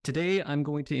Today, I'm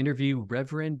going to interview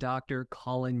Reverend Dr.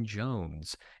 Colin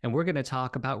Jones, and we're going to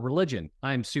talk about religion.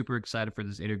 I'm super excited for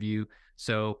this interview.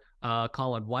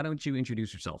 Colin, why don't you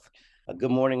introduce yourself?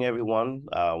 Good morning, everyone.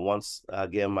 Once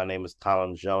again, my name is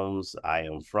Colin Jones. I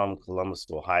am from Columbus,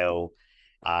 Ohio.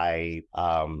 I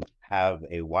have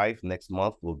a wife. Next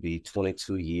month will be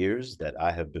 22 years that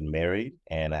I have been married,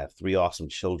 and I have three awesome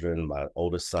children. My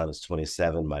oldest son is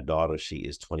 27. My daughter, she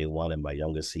is 21, and my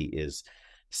youngest, he is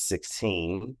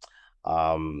 16.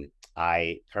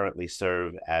 I currently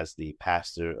serve as the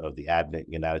pastor of the Advent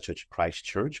United Church of Christ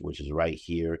Church, which is right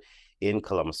here in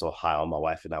Columbus, Ohio. My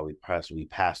wife and I, we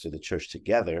pastor the church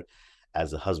together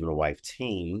as a husband and wife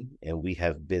team, and we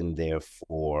have been there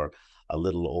for a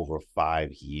little over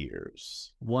 5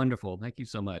 years. Wonderful. Thank you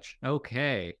so much.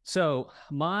 Okay. So,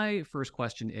 my first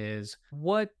question is,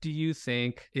 what do you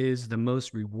think is the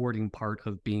most rewarding part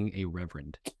of being a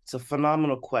reverend? It's a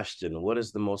phenomenal question. What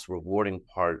is the most rewarding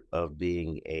part of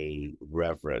being a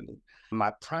reverend?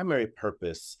 My primary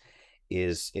purpose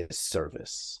is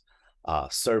service.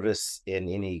 Service in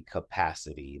any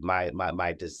capacity.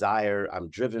 My desire. I'm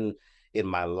driven in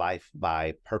my life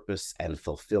by purpose and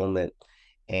fulfillment,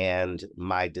 and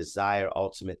my desire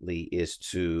ultimately is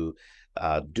to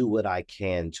do what I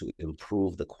can to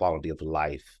improve the quality of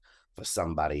life for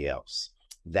somebody else.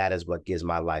 That is what gives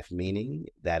my life meaning.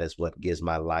 That is what gives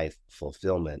my life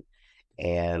fulfillment,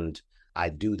 and I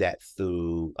do that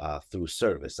through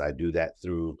service. I do that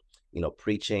through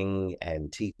preaching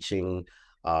and teaching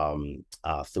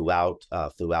throughout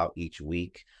each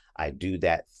week. I do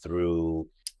that through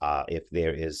if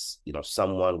there is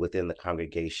someone within the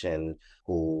congregation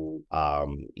who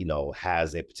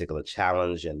has a particular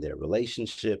challenge in their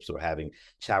relationships, or having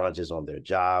challenges on their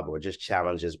job, or just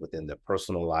challenges within their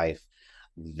personal life.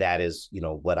 That is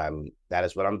what I'm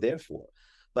there for.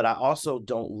 But I also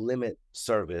don't limit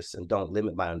service and don't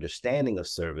limit my understanding of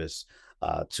service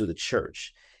to the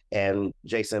church. And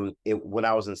Jason, when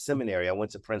I was in seminary, I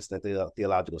went to Princeton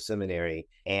Theological Seminary,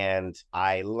 and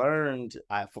I learned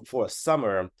for a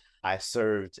summer. I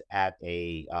served at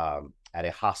a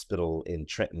hospital in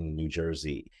Trenton, New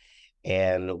Jersey,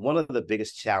 and one of the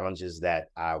biggest challenges that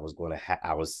I was going to have,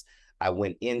 I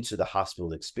went into the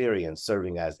hospital experience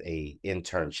serving as a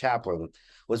intern chaplain,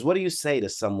 was, what do you say to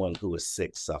someone who is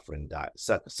sick, suffering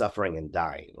and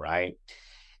dying, right?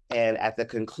 And at the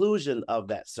conclusion of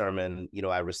that sermon,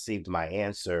 I received my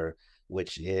answer,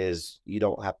 which is, you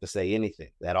don't have to say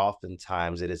anything. That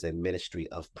oftentimes it is a ministry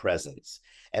of presence.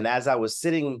 And as I was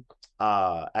sitting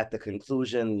at the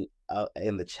conclusion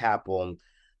in the chapel,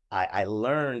 I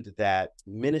learned that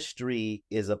ministry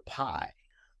is a pie,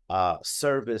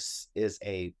 service is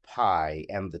a pie,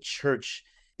 and the church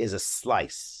is a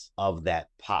slice of that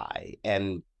pie.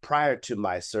 And prior to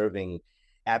my serving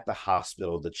at the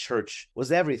hospital, the church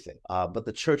was everything, but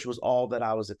the church was all that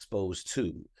I was exposed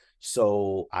to.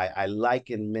 So I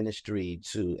liken ministry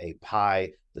to a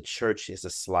pie. The church is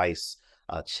a slice.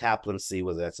 Chaplaincy,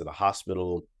 whether that's in a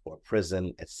hospital or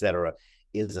prison, etc.,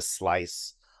 is a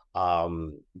slice.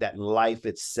 That life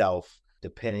itself,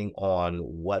 depending on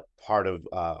what part of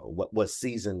what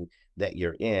season that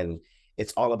you're in,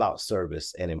 it's all about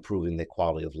service and improving the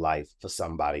quality of life for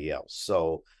somebody else.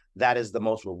 So that is the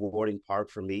most rewarding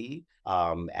part for me.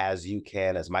 As you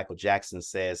can, as Michael Jackson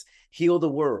says, heal the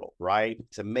world, right?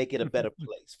 To make it a better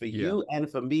place for Yeah. you and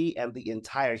for me and the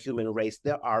entire human race.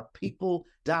 There are people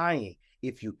dying.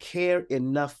 If you care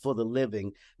enough for the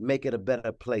living, make it a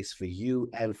better place for you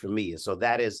and for me. And so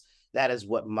that is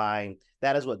what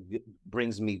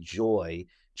brings me joy,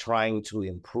 trying to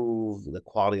improve the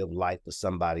quality of life for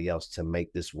somebody else, to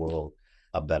make this world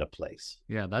a better place.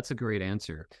 Yeah, that's a great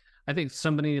answer. I think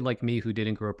somebody like me who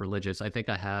didn't grow up religious, I think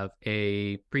I have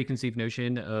a preconceived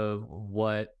notion of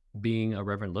what being a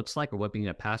reverend looks like or what being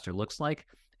a pastor looks like.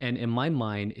 And in my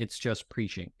mind, it's just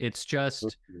preaching, it's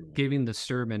just giving the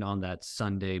sermon on that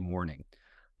Sunday morning.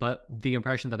 But the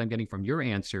impression that I'm getting from your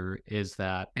answer is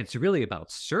that it's really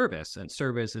about service, and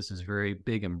service is this very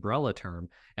big umbrella term,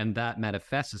 and that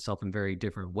manifests itself in very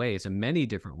different ways, in many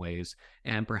different ways.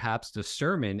 And perhaps the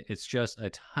sermon is just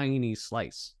a tiny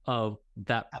slice of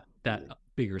that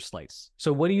bigger slice.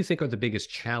 So, what do you think are the biggest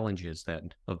challenges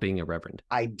then of being a reverend?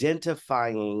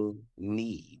 Identifying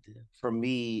need. For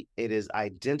me, it is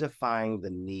identifying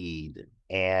the need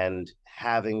and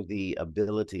having the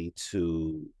ability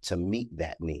to meet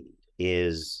that need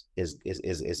is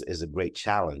a great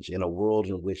challenge in a world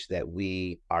in which that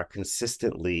we are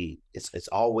consistently, it's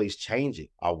always changing.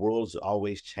 Our world's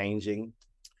always changing.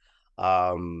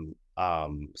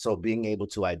 So being able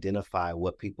to identify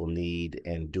what people need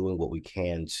and doing what we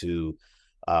can to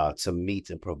to meet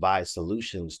and provide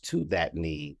solutions to that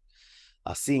need.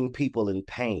 Seeing people in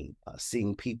pain,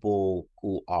 seeing people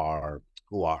who are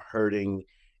hurting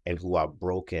and who are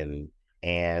broken,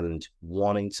 and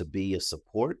wanting to be a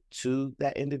support to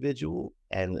that individual.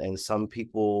 And some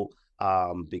people,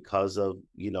 because of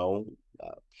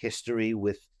history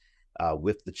with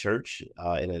the church,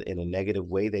 in a negative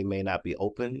way, they may not be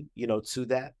open, to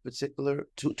that particular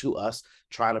to us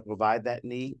trying to provide that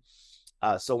need.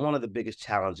 So one of the biggest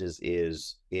challenges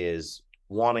is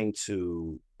wanting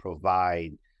to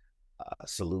provide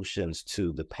solutions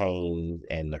to the pain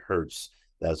and the hurts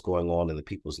that's going on in the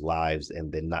people's lives,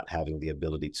 and then not having the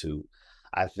ability to.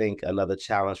 I think another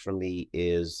challenge for me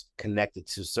is connected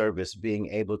to service, being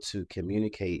able to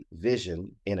communicate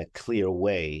vision in a clear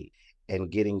way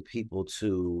and getting people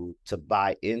to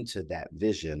buy into that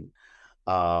vision.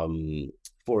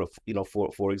 For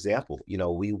example,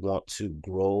 we want to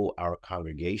grow our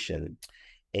congregation,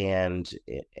 and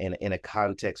in a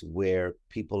context where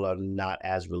people are not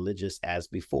as religious as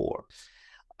before,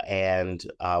 and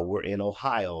we're in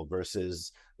Ohio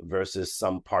versus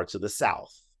some parts of the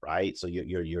South, right? So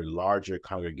your larger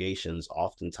congregations,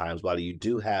 oftentimes, while you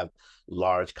do have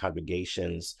large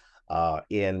congregations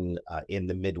in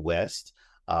the Midwest,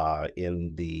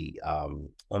 in the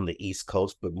on the East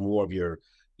Coast, but more of your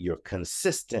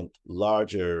consistent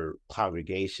larger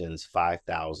congregations,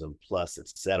 5,000 plus,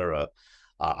 etc.,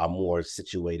 are more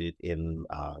situated in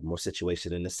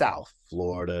the South,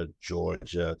 Florida,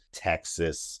 Georgia,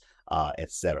 Texas,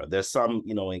 etc. There's some,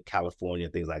 in California,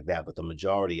 things like that, but the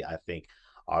majority, I think,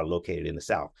 are located in the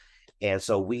South. And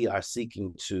so we are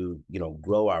seeking to,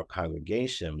 grow our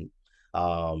congregation.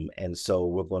 And so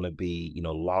we're going to be,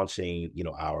 launching,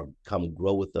 our Come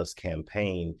Grow With Us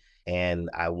campaign. And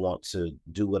I want to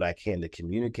do what I can to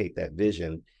communicate that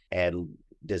vision, and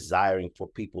desiring for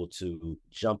people to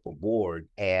jump aboard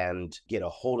and get a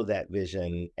hold of that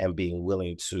vision, and being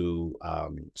willing to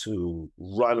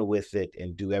run with it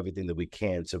and do everything that we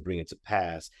can to bring it to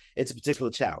pass. It's a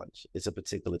particular challenge.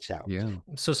 Yeah.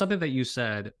 So something that you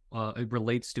said, it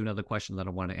relates to another question that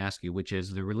I want to ask you, which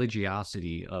is the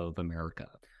religiosity of America.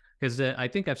 Because I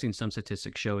think I've seen some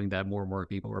statistics showing that more and more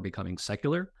people are becoming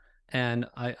secular. And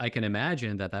I can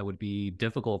imagine that that would be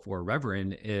difficult for a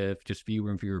reverend if just fewer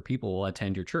and fewer people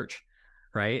attend your church,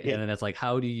 right? Yeah, And then it's like,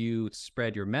 how do you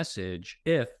spread your message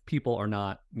if people are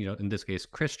not, in this case,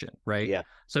 Christian, right? yeah.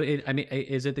 So, I mean,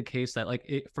 is it the case that,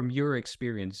 like, from your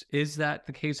experience, is that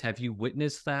the case? Have you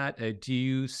witnessed that? Do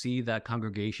you see that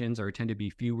congregations are tend to be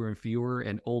fewer and fewer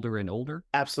and older and older?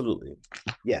 Absolutely.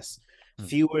 Yes. Hmm.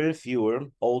 Fewer and fewer,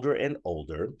 older and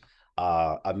older.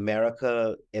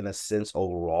 America, in a sense,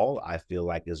 overall, I feel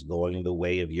like is going the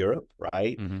way of Europe,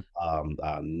 right?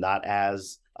 Mm-hmm. Not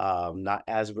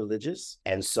as religious,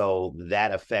 and so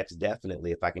that affects,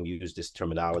 definitely, if I can use this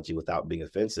terminology without being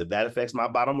offensive, that affects my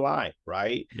bottom line,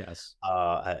 right? Yes.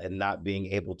 And not being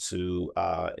able to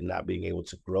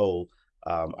grow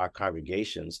our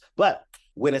congregations. But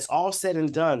when it's all said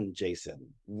and done, Jason,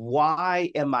 why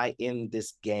am I in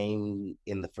this game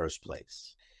in the first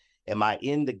place? Am I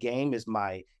in the game? Is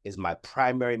my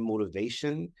primary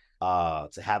motivation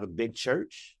to have a big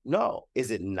church? No. Is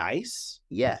it nice?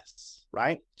 Yes.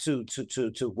 Right. To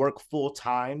work full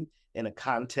time in a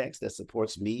context that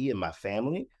supports me and my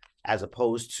family, as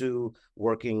opposed to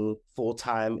working full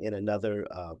time in another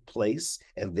place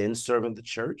and then serving the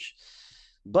church.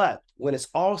 But when it's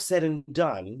all said and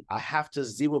done, I have to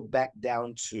zero back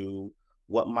down to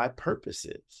what my purpose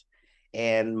is.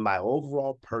 And my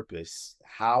overall purpose,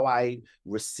 how I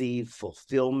receive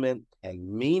fulfillment and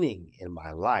meaning in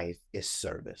my life, is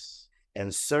service.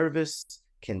 And service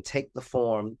can take the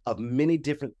form of many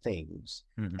different things.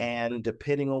 Mm-hmm. And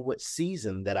depending on what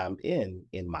season that I'm in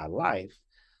my life,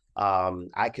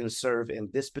 I can serve in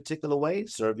this particular way,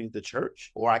 serving the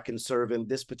church, or I can serve in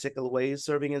this particular way,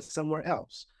 serving in somewhere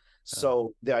else.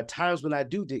 So there are times when I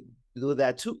do get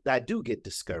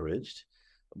discouraged,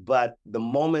 but the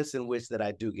moments in which that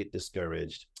I do get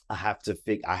discouraged, I have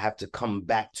to come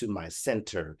back to my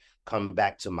center, come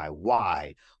back to my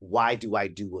why. Why do I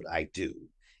do what I do?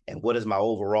 And what is my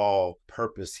overall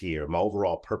purpose here? My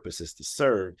overall purpose is to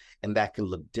serve, and that can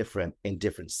look different in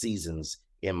different seasons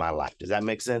in my life. Does that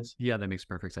make sense? Yeah, that makes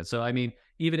perfect sense. So, I mean,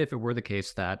 even if it were the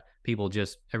case that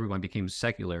everyone became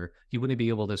secular, you wouldn't be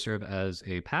able to serve as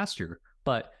a pastor,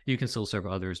 but you can still serve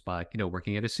others by,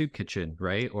 working at a soup kitchen,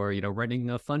 right? Or, running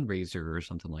a fundraiser or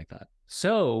something like that.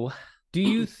 So, do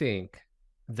you think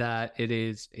that it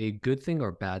is a good thing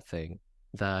or bad thing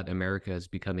that America is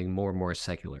becoming more and more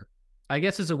secular? I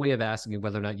guess it's a way of asking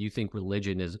whether or not you think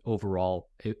religion is overall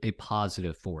a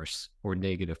positive force or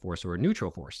negative force or a neutral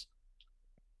force.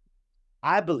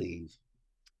 I believe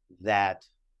that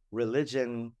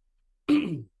religion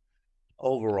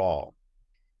overall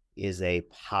is a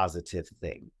positive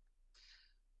thing.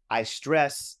 I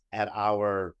stress at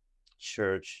our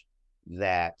church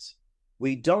that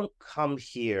we don't come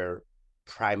here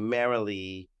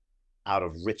primarily out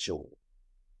of ritual.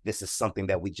 This is something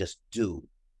that we just do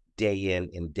day in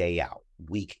and day out,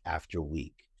 week after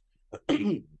week.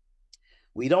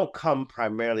 We don't come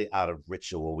primarily out of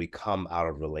ritual, we come out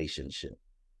of relationship.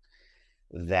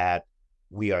 That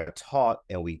we are taught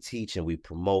and we teach and we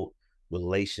promote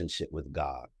relationship with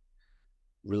God.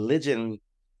 Religion,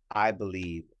 I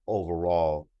believe,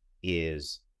 overall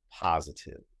is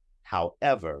positive.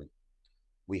 However,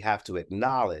 we have to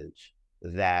acknowledge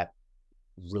that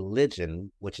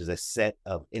religion, which is a set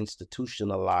of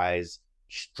institutionalized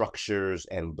structures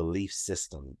and belief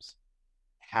systems,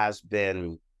 has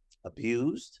been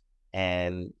abused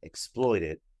and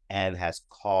exploited and has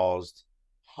caused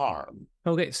harm.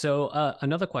 Okay, so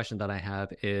another question that I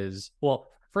have is, well,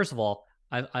 first of all,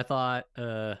 I thought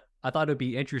it'd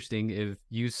be interesting if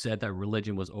you said that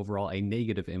religion was overall a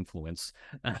negative influence.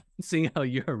 Seeing how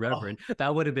you're a Oh, reverend,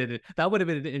 that would have been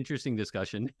an interesting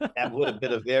discussion. that would have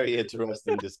been a very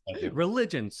interesting discussion.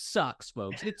 Religion sucks,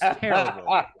 folks. It's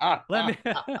terrible. Let me.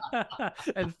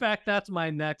 In fact, that's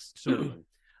my next sermon.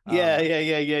 Yeah, Um, yeah,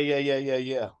 yeah, yeah, yeah, yeah,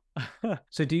 yeah, yeah.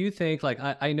 so do you think, like,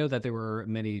 I know that there were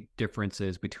many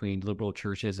differences between liberal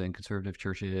churches and conservative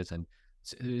churches, and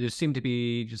there seemed to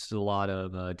be just a lot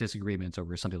of disagreements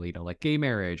over something, like gay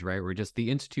marriage, right? Or just the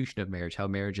institution of marriage, how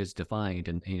marriage is defined,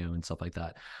 and and stuff like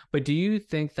that. But do you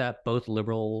think that both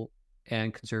liberal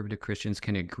and conservative Christians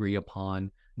can agree upon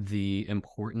the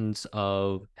importance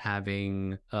of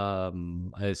having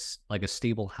like a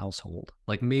stable household?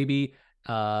 Like maybe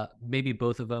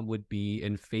both of them would be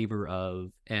in favor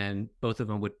of, and both of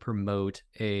them would promote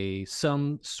a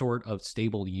some sort of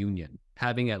stable union,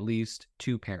 having at least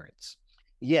two parents.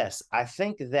 Yes, I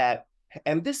think that,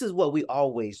 and this is what we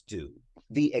always do.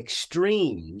 The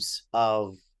extremes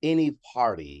of any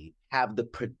party have the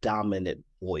predominant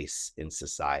voice in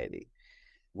society.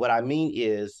 What I mean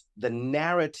is the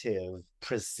narrative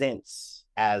presents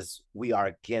as we are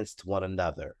against one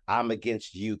another. I'm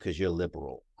against you because you're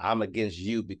liberal. I'm against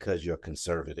you because you're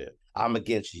conservative. I'm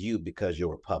against you because you're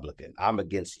Republican. I'm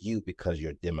against you because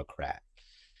you're Democrat.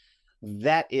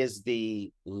 That is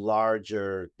the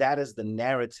larger, that is the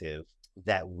narrative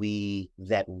that we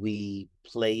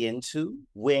play into,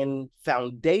 when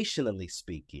foundationally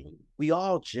speaking, we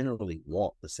all generally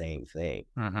want the same thing.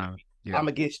 Yeah. I'm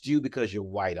against you because you're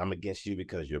white. I'm against you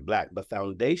because you're black. But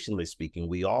foundationally speaking,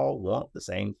 we all want the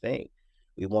same thing.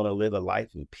 We want to live a life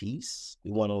in peace.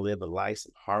 We want to live a life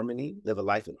in harmony. Live a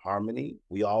life in harmony.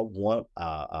 We all want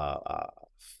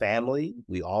family.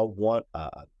 We all want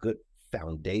a good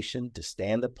foundation to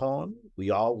stand upon.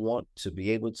 We all want to be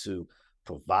able to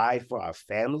provide for our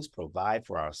families, provide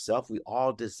for ourselves. We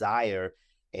all desire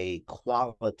a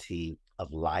quality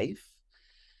of life,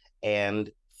 and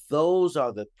those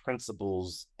are the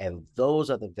principles and those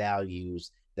are the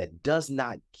values that does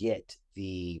not get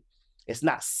the, it's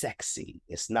not sexy,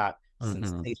 it's not Mm-hmm.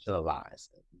 sensationalized.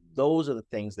 Those are the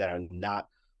things that are not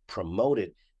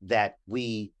promoted, that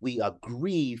we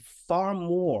agree far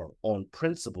more on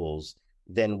principles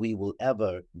than we will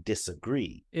ever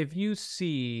disagree. If you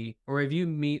see, or if you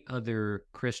meet other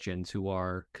Christians who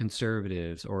are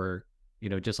conservatives, or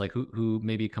just like who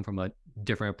maybe come from a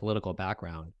different political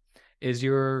background, is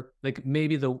your, like,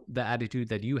 maybe the attitude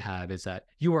that you have is that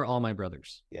you are all my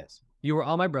brothers. Yes. You are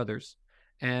all my brothers,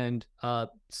 and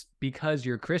because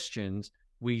you're Christians,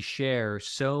 we share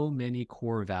so many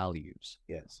core values,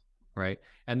 Yes. right?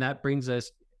 And that brings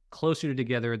us closer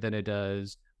together than it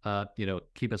does,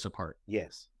 keep us apart.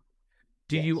 Yes.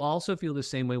 Do Yes. you also feel the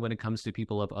same way when it comes to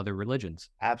people of other religions?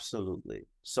 Absolutely.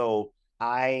 So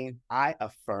I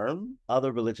affirm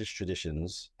other religious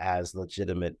traditions as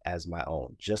legitimate as my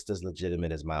own, just as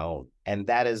legitimate as my own. And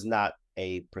that is not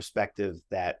a perspective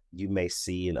that you may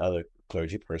see in other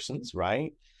clergy persons,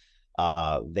 right?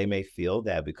 They may feel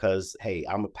that because, hey,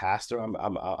 I'm a pastor, I'm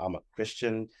a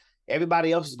Christian,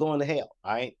 everybody else is going to hell,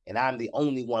 right? And I'm the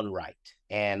only one right.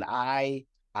 And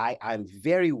I'm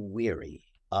very weary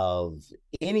of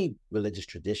any religious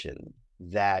tradition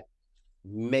that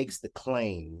makes the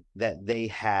claim that they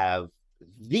have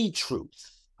the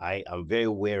truth. I'm very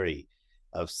wary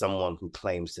of someone who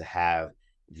claims to have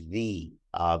the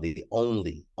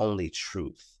only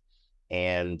truth.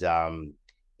 And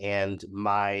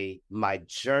my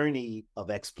journey of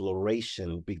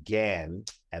exploration began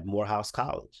at Morehouse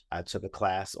College. I took a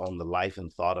class on the life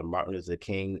and thought of Martin Luther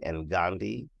King and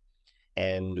Gandhi,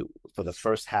 And for the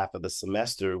first half of the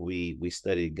semester, we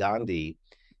studied Gandhi.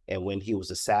 And when he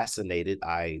was assassinated,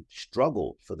 I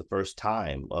struggled for the first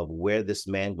time of where this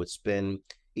man would spend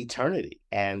eternity.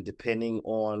 And depending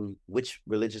on which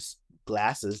religious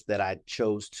glasses that I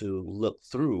chose to look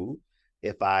through,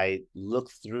 if I look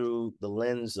through the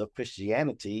lens of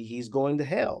Christianity, he's going to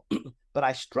hell. But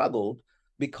I struggled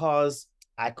because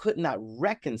I could not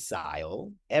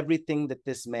reconcile everything that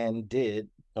this man did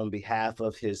on behalf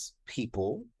of his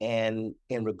people and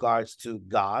in regards to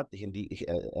God.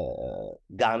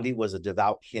 Gandhi was a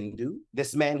devout Hindu.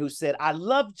 This man who said, I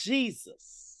love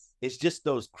Jesus. It's just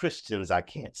those Christians I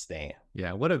can't stand.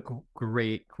 Yeah, what a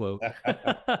great quote.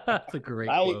 That's a great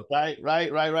quote.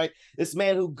 Right. This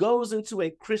man who goes into a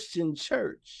Christian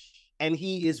church and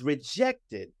he is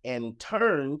rejected and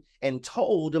turned and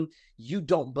told him, you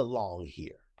don't belong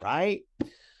here, right?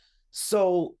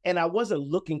 So, and I wasn't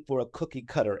looking for a cookie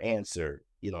cutter answer,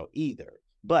 either.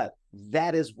 But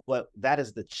that is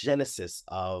the genesis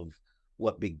of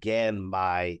what began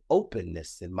my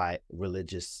openness in my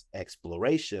religious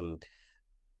exploration,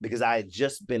 because I had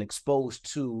just been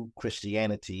exposed to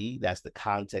Christianity. That's the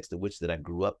context in which that I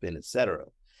grew up in, etc.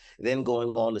 Then going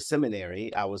on to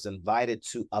seminary, I was invited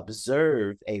to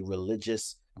observe a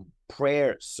religious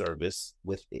prayer service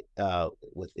with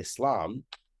Islam.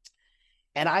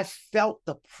 And I felt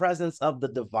the presence of the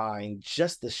divine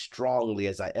just as strongly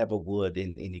as I ever would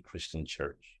in any Christian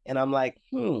church. And I'm like,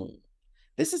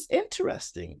 this is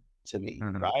interesting to me,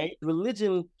 right?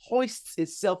 Religion hoists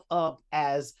itself up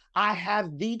as I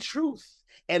have the truth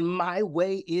and my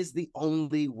way is the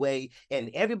only way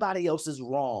and everybody else is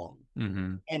wrong.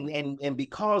 And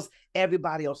because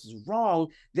everybody else is wrong,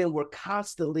 then we're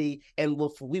constantly and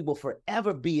we will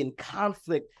forever be in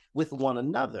conflict with one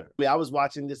another. I was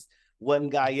watching this one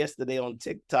guy yesterday on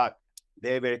TikTok,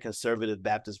 very, very conservative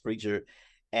Baptist preacher.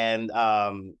 And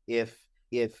if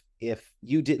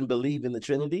you didn't believe in the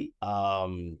Trinity,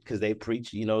 because they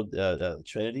preach, the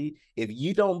Trinity, if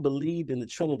you don't believe in the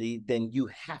Trinity, then you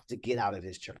have to get out of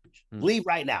his church. Leave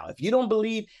right now. If you don't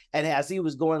believe, and as he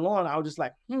was going on, I was just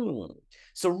like,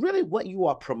 So really what you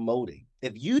are promoting,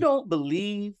 if you don't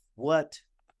believe what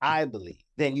I believe,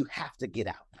 then you have to get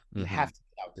out. You have to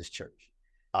get out this church.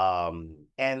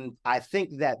 And I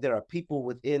think that there are people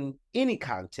within any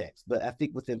context, but I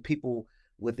think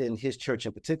within his church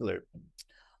in particular,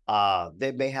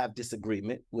 they may have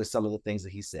disagreement with some of the things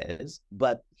that he says,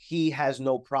 but he has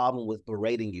no problem with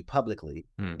berating you publicly.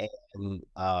 And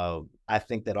I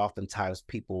think that oftentimes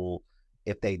people,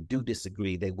 if they do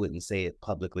disagree, they wouldn't say it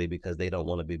publicly because they don't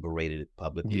want to be berated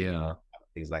publicly. Yeah.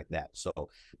 Things like that. So,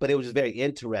 but it was just very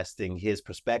interesting, his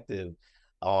perspective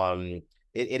on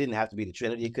it didn't have to be the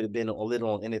Trinity. It could have been a little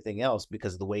on anything else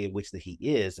because of the way in which that he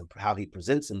is and how he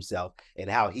presents himself and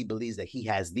how he believes that he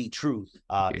has the truth.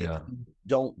 If you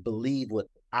don't believe what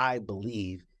I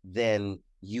believe, then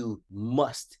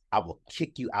I will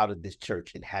kick you out of this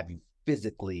church and have you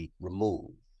phically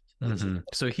removed.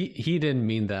 So he didn't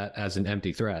mean that as an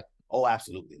empty threat. Oh,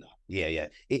 absolutely not. Yeah.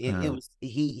 It was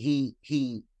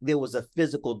there was a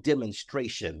physical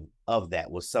demonstration of that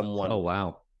with someone. Oh,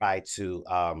 wow. Try to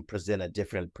present a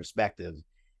different perspective,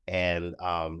 and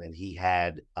he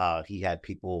had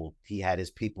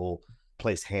his people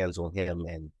place hands on him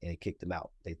and kicked him out.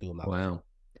 They threw him out. Wow.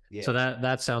 Yeah. So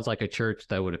that sounds like a church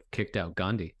that would have kicked out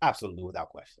Gandhi. Absolutely, without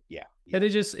question. Yeah. And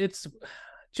it's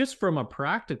just from a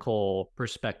practical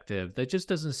perspective, that just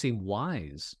doesn't seem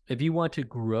wise. If you want to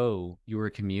grow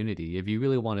your community, if you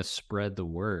really want to spread the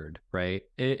word, right?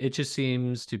 It just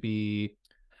seems to be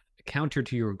counter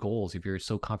to your goals if you're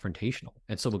so confrontational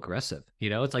and so aggressive.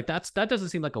 It's like that doesn't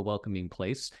seem like a welcoming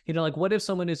place. Like, what if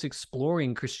someone is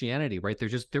exploring Christianity, right?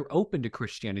 They're open to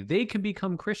Christianity. They can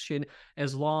become Christian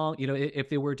as long, if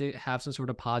they were to have some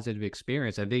sort of positive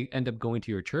experience and they end up going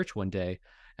to your church one day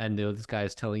and this guy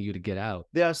is telling you to get out.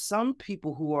 There are some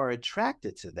people who are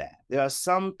attracted to that. There are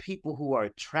some people who are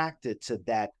attracted to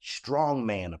that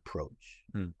strongman approach.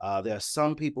 There are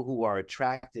some people who are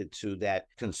attracted to that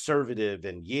conservative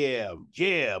and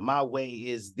my way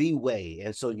is the way.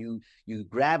 And so you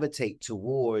gravitate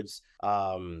towards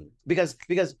because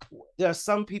there are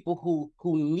some people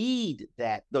who need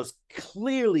those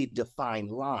clearly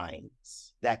defined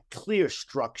lines, that clear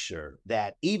structure,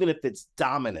 that even if it's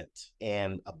dominant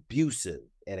and abusive,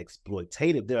 and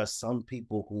exploitative. There are some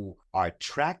people who are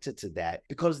attracted to that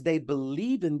because they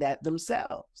believe in that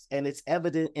themselves, and it's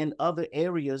evident in other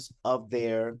areas of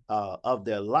their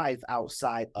life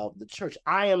outside of the church.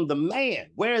 I am the man.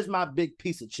 Where is my big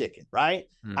piece of chicken? Right?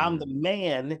 I'm the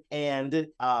man, and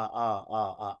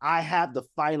I have the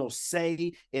final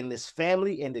say in this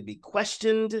family, and to be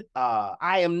questioned,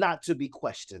 I am not to be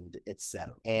questioned,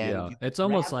 etc. And Yeah, it's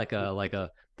almost like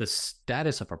a the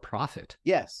status of a prophet.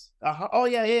 yes. Oh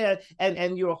yeah, yeah.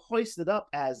 And you're hoisted up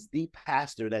as the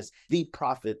pastor, as the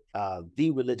prophet,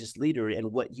 the religious leader,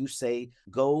 and what you say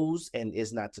goes and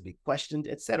is not to be questioned,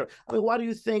 etc. I mean, why do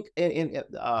you think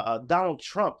Donald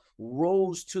Trump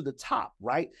rose to the top,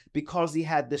 right? Because he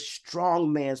had this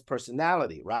strong man's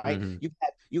personality, right? Mm-hmm.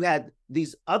 You had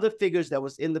these other figures that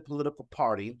was in the political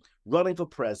party running for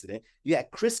president. You had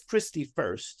Chris Christie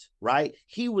first, right?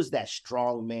 He was that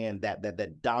strong man,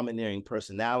 that domineering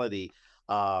personality,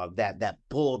 that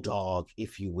bulldog,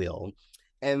 if you will.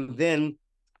 And then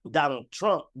Donald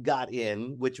Trump got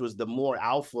in, which was the more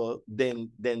alpha than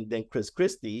Chris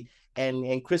Christie,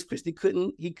 and Chris Christie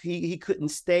couldn't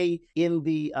stay in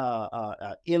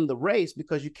the race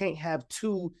because you can't have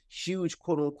two huge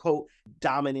quote unquote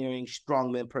domineering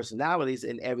strongman personalities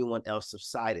and everyone else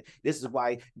subsided. This is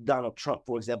why Donald Trump,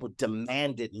 for example,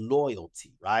 demanded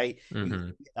loyalty, right? Mm-hmm.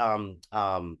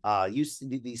 You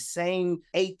see these same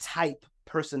A-type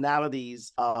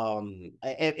personalities, and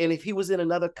if he was in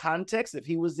another context,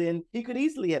 he could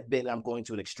easily have been, I'm going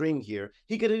to an extreme here,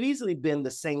 he could have easily been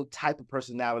the same type of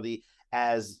personality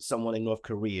as someone in North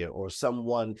Korea or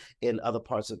someone in other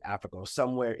parts of Africa or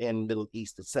somewhere in Middle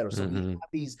East, etc. So we have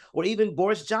these, or even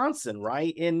Boris Johnson,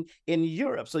 right, in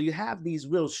Europe. So you have these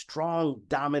real strong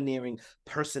domineering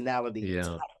personality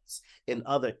types in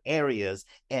other areas,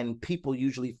 and people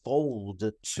usually fold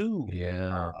to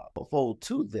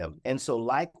them. And so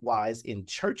likewise in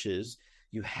churches,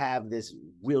 you have this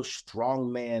real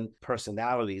strong man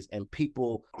personalities, and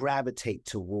people gravitate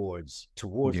towards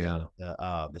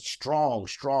the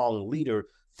strong leader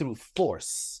through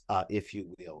force, if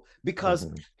you will, because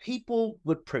people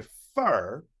would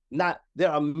prefer not.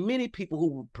 There are many people who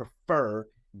would prefer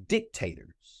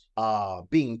dictators,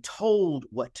 being told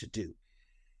what to do,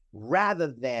 rather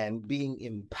than being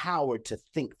empowered to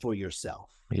think for yourself.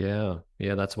 Yeah,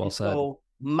 that's well said. So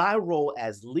my role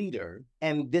as leader,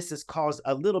 and this has caused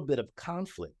a little bit of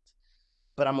conflict,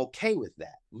 but I'm okay with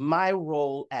that. My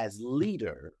role as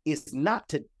leader is not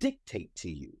to dictate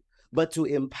to you, but to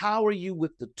empower you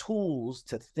with the tools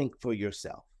to think for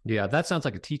yourself. Yeah, that sounds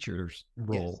like a teacher's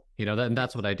role. Yes. And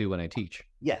that's what I do when I teach.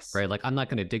 Yes. Right. Like, I'm not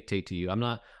going to dictate to you.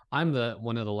 I'm the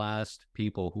one of the last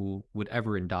people who would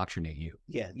ever indoctrinate you.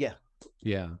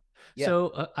 Yeah.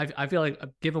 So I feel like,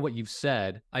 given what you've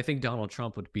said, I think Donald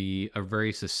Trump would be a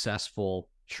very successful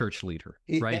church leader,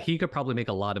 right? He could probably make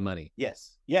a lot of money.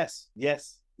 Yes,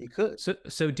 he could.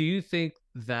 So do you think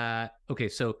that, okay,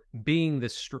 so being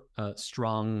this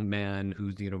strong man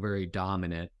who's, very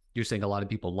dominant, you're saying a lot of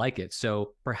people like it.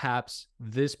 So perhaps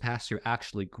this pastor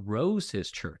actually grows his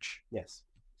church. Yes.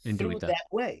 In doing that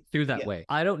way. Through that way.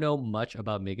 I don't know much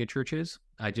about mega churches.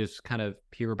 I just kind of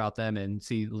hear about them and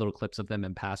see little clips of them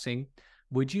in passing.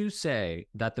 Would you say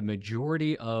that the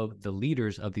majority of the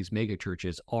leaders of these mega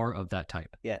churches are of that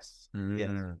type? Yes.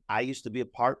 Yes. I used to be a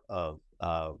part of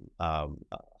a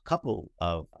couple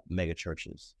of mega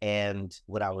churches, and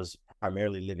when I was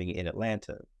primarily living in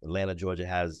Atlanta, Georgia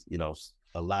has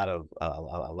a lot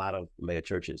of mega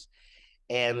churches.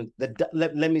 And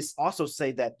let me also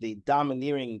say that the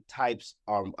domineering types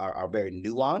are very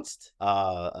nuanced.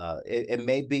 It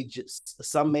may be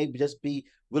some may just be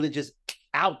really just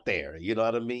out there, you know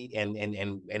what I mean,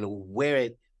 and wear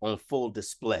it on full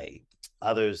display.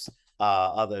 Others not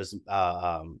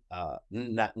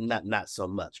so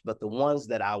much. But the ones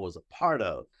that I was a part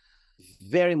of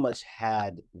very much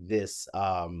had this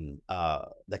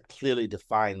the clearly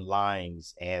defined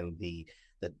lines and the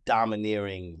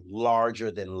domineering,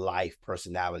 larger than life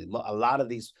personality. A lot of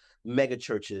these mega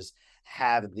churches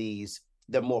have these,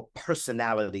 they're more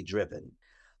personality driven,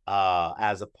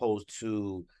 as opposed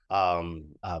to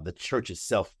the church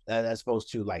itself, as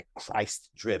opposed to like Christ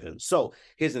driven. So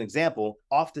here's an example.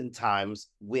 Oftentimes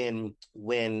when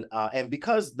and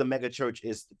because the mega church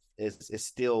is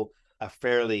still a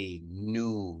fairly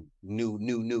new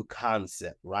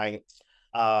concept, right?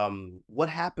 What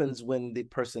happens when the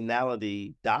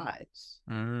personality dies?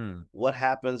 What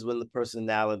happens when the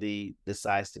personality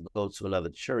decides to go to another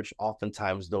church?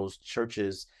 Oftentimes those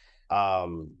churches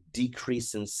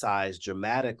decrease in size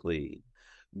dramatically,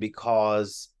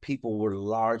 because people were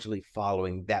largely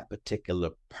following that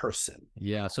particular person.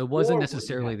 Yeah. So it wasn't Or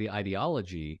necessarily the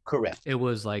ideology. correct. It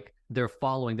was like they're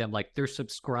following them, like they're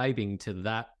subscribing to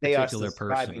that They are particular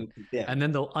person. subscribing to them. And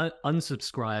then they'll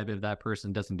unsubscribe if that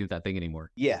person doesn't do that thing anymore.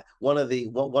 Yeah, one of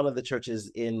the churches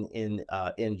in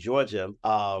Georgia,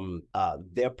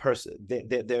 their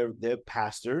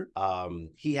pastor,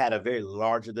 he had a very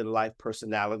larger than life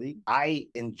personality. I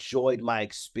enjoyed my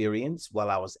experience while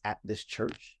I was at this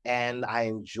church, and I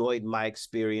enjoyed my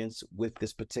experience with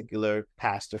this particular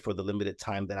pastor for the limited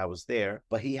time that I was there.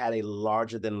 But he had a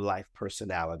larger than life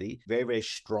personality, very very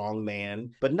strong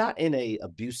man, but not in a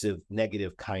abusive,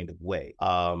 negative kind of way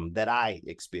that I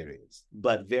experienced,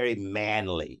 but very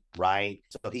manly, right?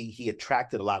 So he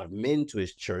attracted a lot of men to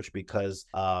his church because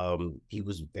he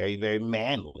was very very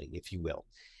manly, if you will.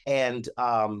 And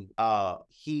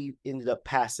he ended up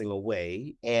passing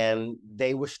away, and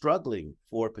they were struggling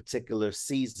for a particular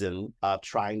season,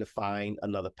 trying to find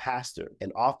another pastor.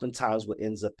 And oftentimes what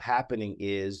ends up happening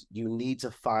is you need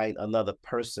to find another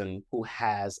person who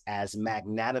has as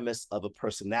magnanimous of a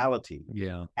personality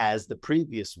as the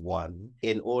previous one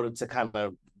in order to kind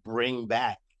of bring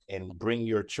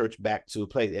your church back to a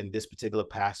place. And this particular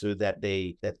pastor that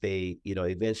they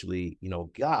eventually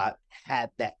got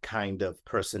had that kind of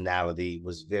personality,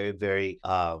 was very very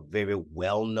very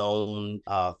well known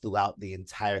throughout the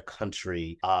entire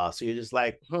country. So you're just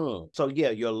like, so yeah,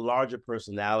 your larger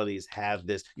personalities have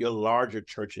this, your larger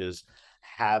churches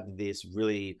have this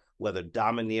really, whether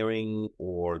domineering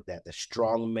or that the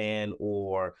strong man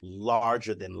or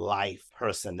larger than life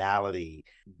personality,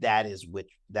 that is what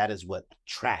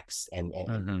attracts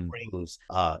and brings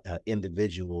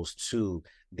individuals to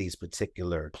these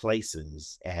particular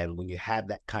places. And when you have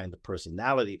that kind of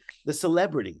personality, the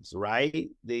celebrities, right?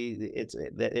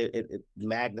 It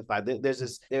magnified.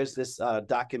 There's this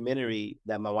documentary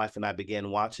that my wife and I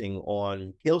began watching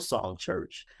on Hillsong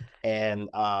Church, and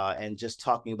just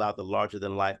talking about the larger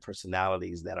than life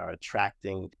personalities that are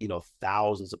attracting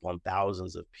thousands upon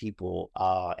thousands of people,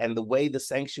 and the way the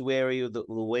sanctuary, or the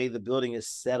way the building is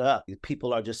set up,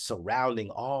 people are just surrounding,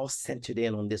 all centered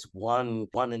in on this one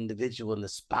individual, and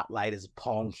the spotlight is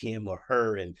upon him or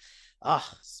her, and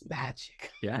it's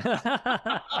magic.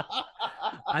 Yeah.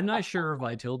 I'm not sure if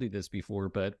I told you this before,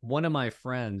 but one of my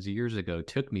friends years ago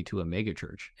took me to a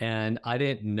megachurch, and I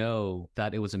didn't know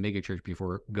that it was a megachurch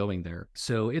before going there.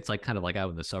 So it's like kind of like out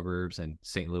in the suburbs in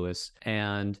St. Louis.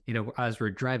 And, as we're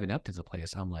driving up to the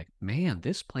place, I'm like, man,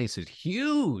 this place is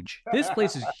huge. This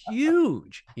place is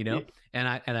huge, And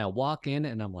I walk in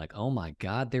and I'm like, oh my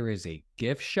God, there is a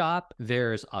gift shop.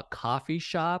 There's a coffee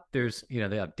shop. There's, they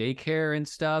have daycare and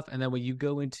stuff. And then when you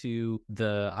go into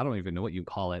I don't even know what you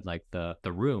call it, like the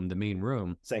main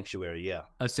room. Sanctuary, yeah.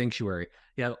 A sanctuary.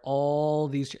 Yeah, all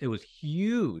these, it was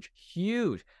huge,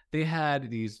 huge. They had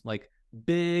these like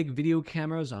big video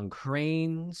cameras on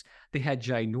cranes. They had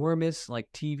ginormous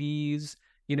like TVs.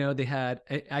 They had,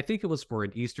 I think it was for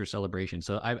an Easter celebration.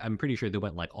 So I'm pretty sure they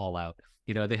went like all out.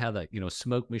 They had like,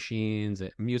 smoke machines,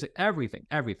 music, everything,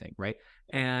 right?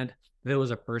 And there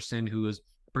was a person who was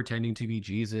pretending to be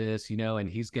Jesus, and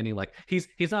he's getting like, he's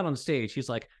not on stage. He's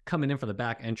like coming in for the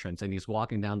back entrance, and he's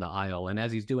walking down the aisle. And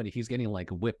as he's doing it, he's getting like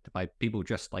whipped by people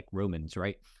dressed like Romans,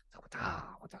 right?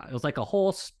 It was like a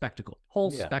whole spectacle.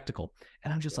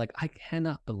 And I'm just like, I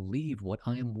cannot believe what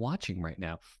I am watching right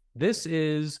now. This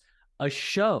is a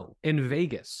show in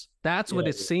Vegas. That's what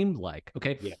it seemed like.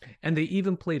 Okay. Yeah. And they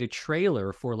even played a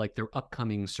trailer for like their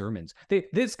upcoming sermons.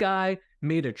 This guy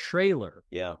made a trailer.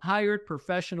 Yeah. Hired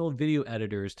professional video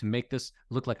editors to make this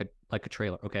look like a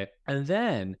trailer. Okay. And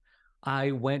then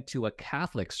I went to a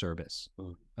Catholic service.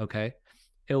 Okay.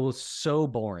 It was so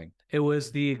boring. It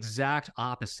was the exact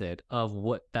opposite of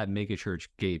what that megachurch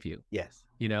gave you. Yes.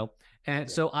 And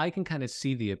so I can kind of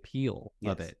see the appeal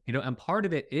of it, and part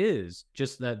of it is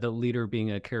just that the leader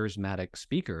being a charismatic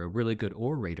speaker, a really good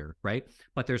orator, right?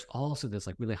 But there's also this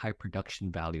like really high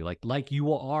production value, like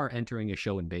you are entering a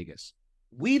show in Vegas.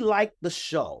 We like the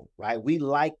show, right? We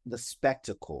like the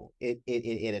spectacle. It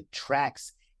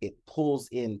attracts, it pulls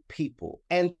in people.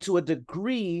 And to a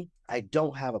degree, I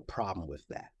don't have a problem with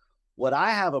that. What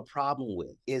I have a problem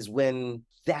with is when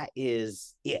that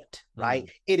is it, right?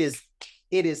 It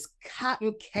is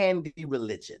cotton candy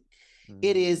religion.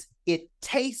 It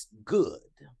tastes good,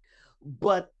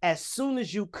 but as soon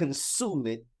as you consume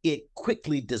it, it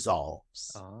quickly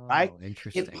dissolves, right?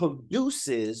 Interesting. It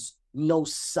produces no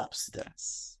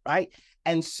substance, right?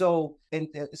 And so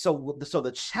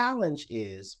the challenge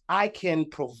is, I can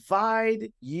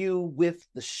provide you with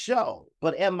the show,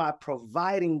 but am I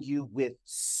providing you with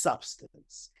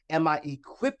substance? Am I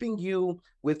equipping you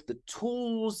with the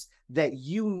tools that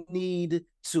you need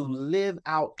to live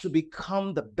out, to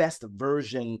become the best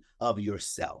version of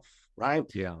yourself, right?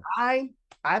 Yeah. I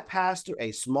I pastor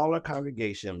a smaller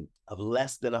congregation of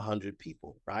less than 100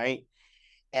 people, right?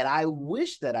 And I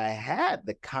wish that I had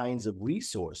the kinds of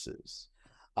resources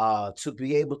to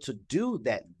be able to do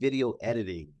that video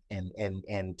editing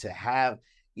and to have,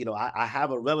 I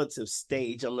have a relative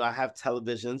stage. I have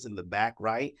televisions in the back,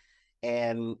 right?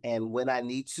 And when I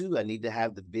need to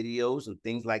have the videos and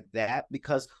things like that,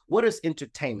 because what is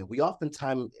entertainment? We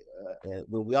oftentimes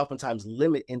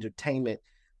limit entertainment,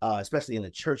 especially in a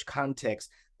church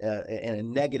context, in a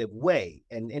negative way.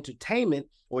 And entertainment,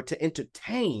 or to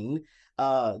entertain,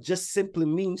 just simply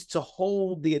means to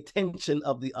hold the attention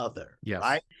of the other, Yes.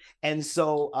 right? And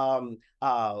so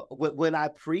when I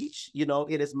preach,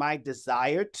 it is my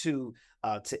desire to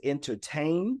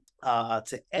entertain,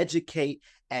 to educate,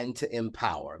 and to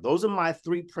empower. Those are my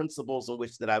three principles in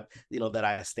which that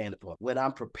I stand for. When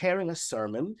I'm preparing a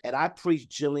sermon, and I preach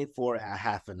generally for a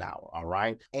half an hour, all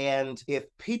right? And if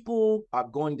people are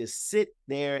going to sit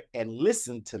there and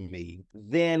listen to me,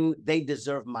 then they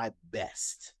deserve my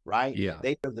best, right? Yeah.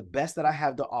 They are the best that I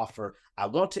have to offer. I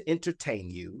want to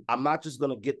entertain you. I'm not just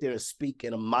going to get there and speak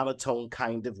in a monotone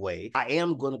kind of way. I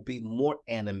am going to be more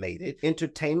animated.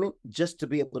 Entertainment, just to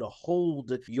be able to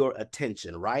hold your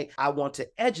attention, right? I want to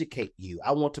educate you.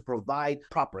 I want to provide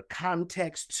proper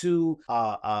context to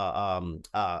what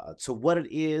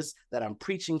it is that I'm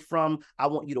preaching from. I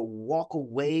want you to walk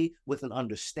away with an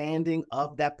understanding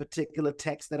of that particular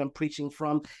text that I'm preaching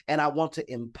from, and I want to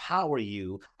empower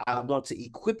you. I want to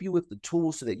equip you with the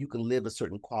tools so that you can live a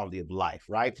certain quality of life,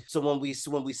 right? So when we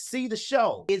see the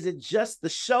show, is it just the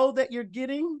show that you're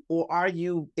getting, or are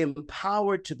you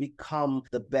empowered to become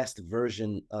the best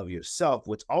version of yourself,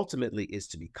 which ultimately is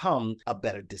to become a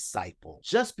better disciple?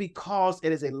 Just because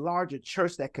it is a larger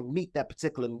church that can meet that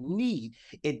particular need,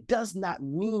 it does not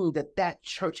mean that that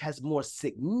church has more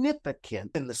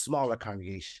significance than the smaller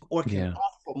congregation, or can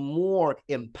offer more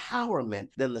empowerment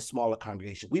than the smaller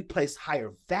congregation. We place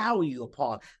higher value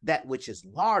upon that which is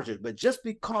larger, but just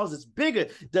because it's bigger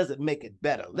doesn't make it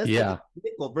better. Let's look at the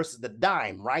nickel versus the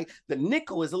dime, right? The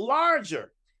nickel is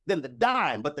larger than the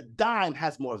dime, but the dime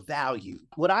has more value.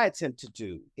 What I attempt to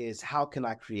do is, how can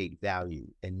I create value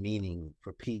and meaning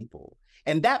for people?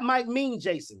 And that might mean,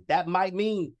 Jason, that I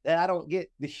don't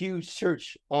get the huge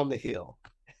church on the hill.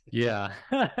 Yeah.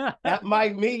 That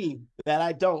might mean that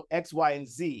I don't X, Y, and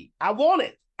Z. I want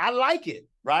it. I like it,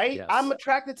 right? Yes. I'm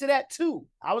attracted to that too.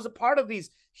 I was a part of these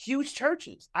huge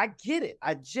churches. I get it.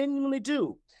 I genuinely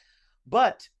do.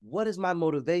 But what is my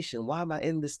motivation? Why am I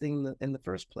in this thing in the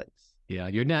first place? Yeah,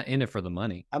 you're not in it for the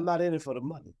money. I'm not in it for the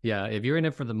money. Yeah, if you're in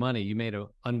it for the money, you made an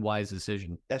unwise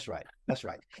decision. That's right. That's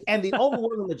right. And the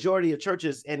overwhelming majority of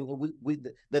churches, and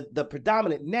the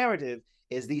predominant narrative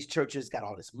is these churches got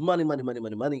all this money. But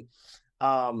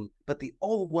the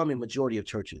overwhelming majority of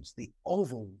churches, the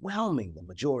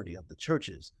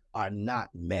churches are not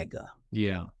mega.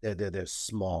 Yeah. They're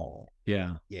small.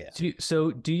 Yeah. Yeah.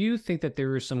 So do you think that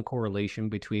there is some correlation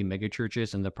between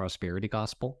megachurches and the prosperity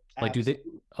gospel? Like,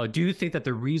 do you think that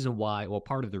the reason why, or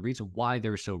part of the reason why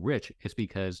they're so rich is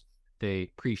because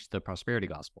they preach the prosperity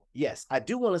gospel? Yes, I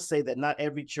do want to say that not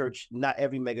every church, not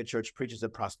every mega church preaches a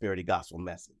prosperity gospel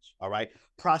message. All right.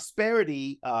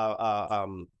 Prosperity, I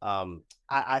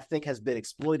think, has been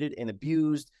exploited and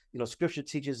abused. Scripture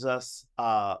teaches us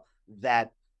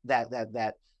that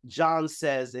John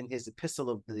says in his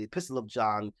the epistle of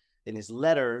John, in his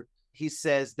letter, he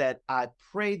says that I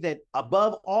pray that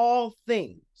above all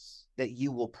things that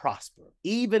you will prosper,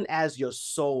 even as your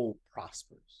soul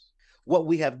prospers. What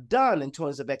we have done in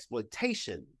terms of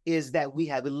exploitation is that we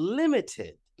have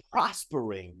limited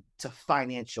prospering to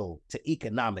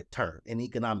economic terms.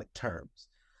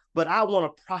 But I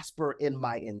want to prosper in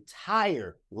my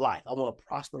entire life. I want to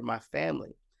prosper in my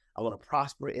family. I want to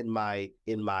prosper in my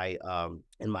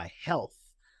health.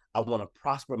 I want to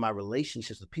prosper in my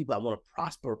relationships with people. I want to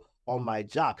prosper on my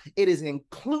job. It is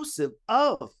inclusive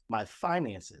of my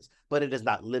finances, but it is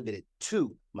not limited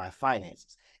to my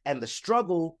finances. And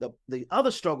the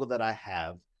other struggle that I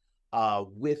have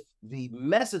with the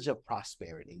message of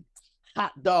prosperity,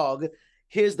 hot dog,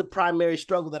 here's the primary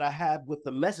struggle that I have with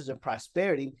the message of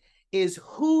prosperity, is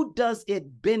who does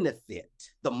it benefit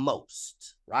the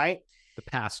most, right? The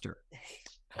pastor.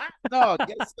 Hot dog,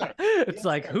 yes, sir. It's yes,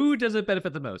 like, sir. Who does it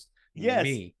benefit the most? Yes,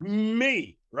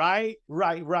 me, right,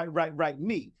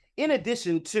 me. In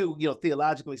addition to,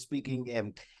 theologically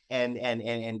speaking,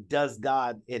 and does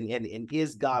God and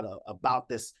is God about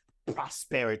this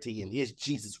prosperity, and is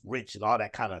Jesus rich, and all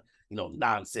that kind of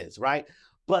nonsense, right?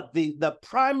 But the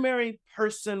primary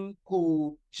person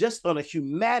who, just on a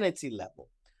humanity level,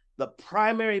 the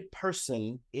primary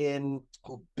person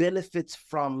who benefits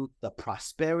from the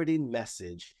prosperity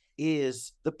message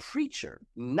is the preacher,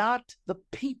 not the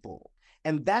people.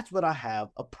 And that's what I have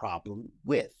a problem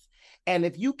with. And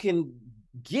if you can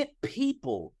get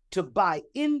people to buy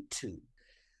into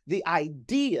the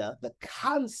idea, the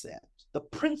concept, the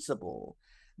principle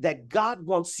that God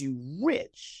wants you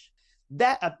rich,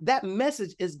 that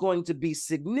message is going to be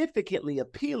significantly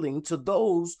appealing to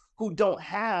those who don't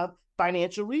have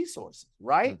financial resources,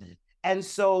 right? Mm-hmm. And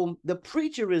so the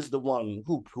preacher is the one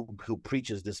who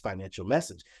preaches this financial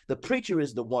message. The preacher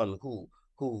is the one who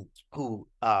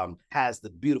has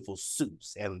the beautiful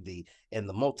suits and the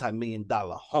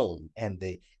multi-million-dollar home and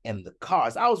the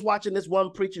cars. I was watching this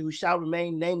one preacher who shall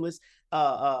remain nameless,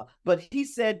 but he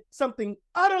said something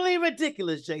utterly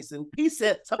ridiculous, Jason. He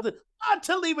said something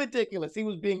utterly ridiculous. He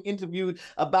was being interviewed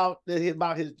about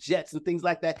his jets and things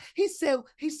like that. He said,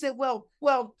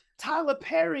 well, Tyler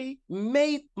Perry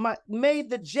made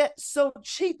the jet so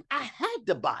cheap I had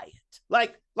to buy it.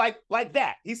 Like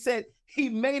that. He said he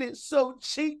made it so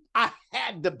cheap I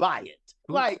had to buy it.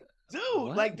 Like, dude,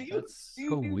 what? like, That's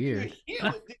so weird.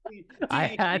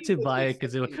 I had to buy it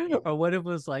because or what it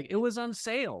was like. It was on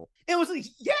sale. It was,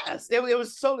 yes, it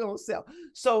was solely on sale.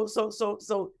 So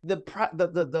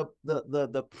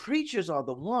the preachers are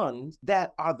the ones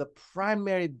that are the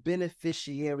primary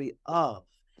beneficiary of,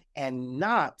 and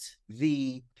not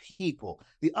the people.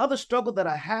 The other struggle that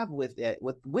I have with it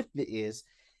is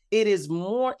it is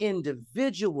more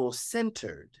individual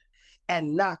centered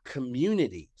and not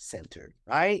community centered,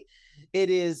 right? It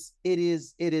is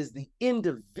the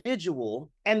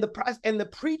individual and the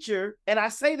preacher. And I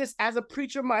say this as a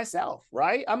preacher myself,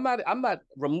 right? I'm not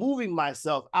removing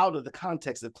myself out of the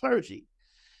context of clergy.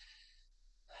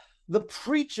 The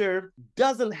preacher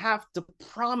doesn't have to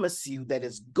promise you that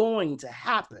it's going to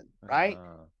happen, right?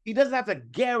 He doesn't have to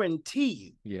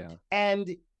guarantee you. Yeah.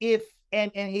 And if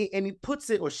he puts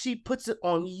it, or she puts it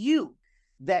on you,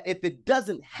 that if it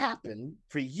doesn't happen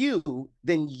for you,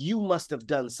 then you must have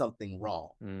done something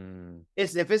wrong.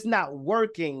 If it's not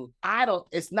working,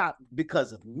 it's not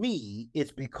because of me,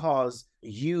 it's because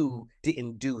you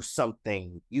didn't do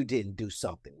something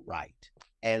right.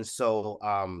 And so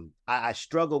I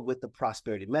struggle with the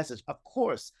prosperity message. Of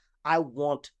course, I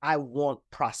want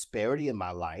prosperity in my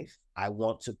life. I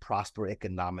want to prosper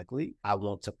economically. I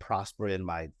want to prosper in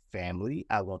my family.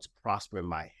 I want to prosper in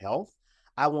my health.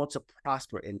 I want to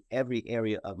prosper in every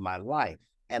area of my life.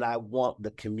 And I want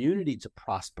the community to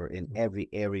prosper in every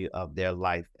area of their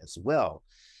life as well.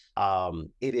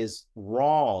 It is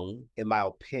wrong, in my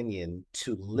opinion,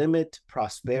 to limit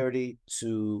prosperity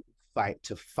to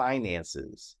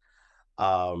finances.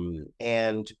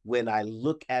 And when I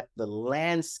look at the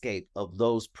landscape of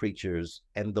those preachers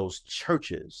and those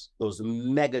churches, those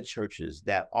mega churches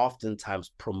that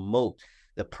oftentimes promote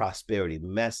the prosperity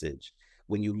message,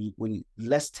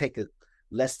 let's take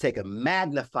a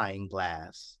magnifying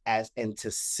glass and to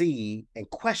see and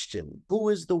question who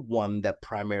is the one that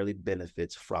primarily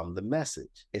benefits from the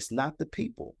message. It's not the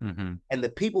people. Mm-hmm. And the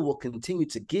people will continue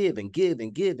to give and give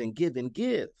and give and give and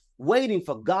give, waiting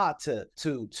for God to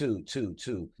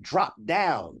drop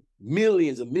down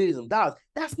millions and millions of dollars.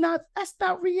 That's not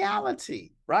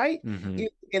reality, right? Mm-hmm.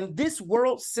 In this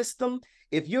world system,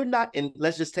 if you're not in,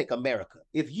 let's just take America.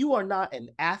 If you are not an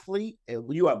athlete, and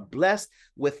you are blessed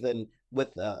with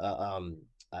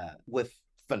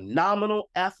phenomenal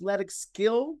athletic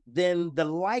skill, then the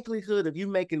likelihood of you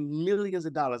making millions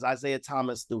of dollars. Isaiah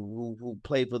Thomas, who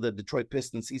played for the Detroit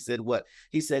Pistons, he said what?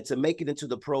 He said to make it into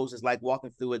the pros is like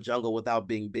walking through a jungle without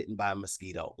being bitten by a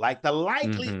mosquito. Like the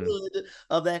likelihood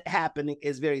of that happening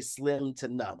is very slim to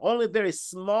none. Only a very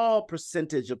small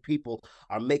percentage of people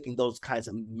are making those kinds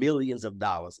of millions of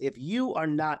dollars. If you are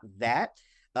not that,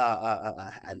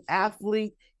 an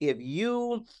athlete, if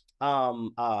you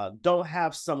don't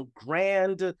have some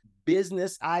grand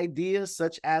business ideas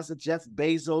such as a Jeff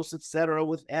Bezos, etc.,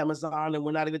 with Amazon, and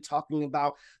we're not even talking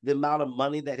about the amount of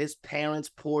money that his parents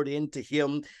poured into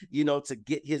him, to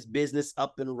get his business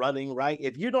up and running, right?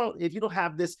 If you don't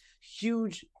have this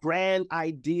huge grand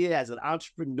idea as an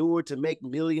entrepreneur to make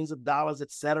millions of dollars,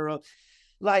 etc.,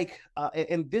 like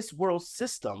in this world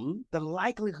system, the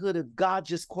likelihood of God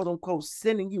just quote unquote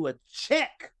sending you a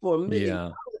check for $1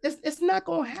 million, it's not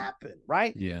going to happen,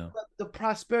 right? Yeah. But the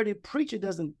prosperity preacher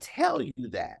doesn't tell you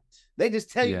that. They just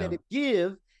tell you that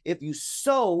if you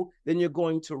sow, then you're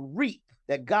going to reap.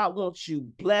 that God wants you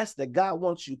blessed, that God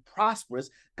wants you prosperous,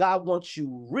 God wants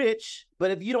you rich. But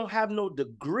if you don't have no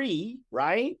degree,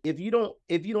 right? If you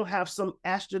don't have some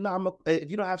astronomical,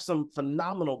 if you don't have some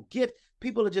phenomenal gift,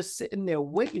 people are just sitting there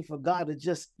waiting for God to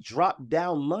just drop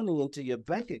down money into your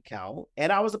bank account. And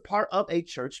I was a part of a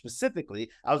church specifically.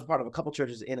 I was part of a couple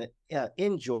churches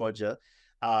in Georgia.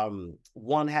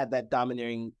 One had that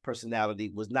domineering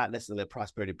personality, was not necessarily a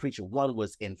prosperity preacher. One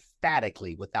was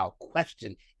emphatically, without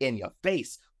question, in your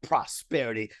face,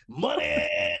 prosperity.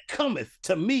 Money cometh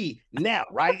to me now,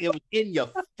 right? It was in your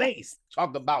face.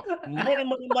 Talk about money,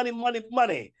 money, money, money,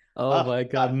 money. Oh my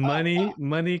God,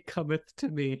 money cometh to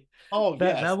me. Oh,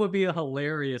 That yes. would be a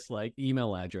hilarious like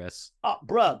email address.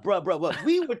 Bruh.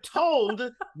 We were told,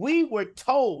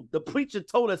 the preacher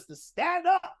told us to stand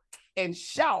up and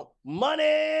shout,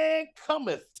 money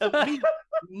cometh to me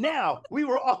now. We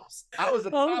were all, I was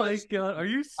a Oh my God, are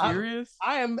you serious?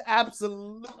 I am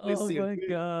absolutely Oh serious. my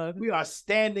God. We are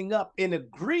standing up in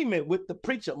agreement with the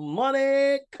preacher.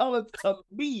 Money cometh to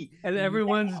me. And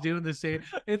everyone's doing the same.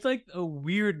 It's like a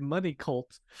weird money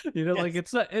cult, like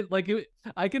it's not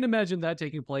I can imagine that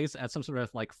taking place at some sort of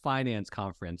like finance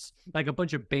conference, like a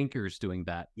bunch of bankers doing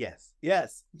that. Yes.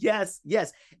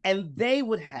 And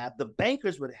the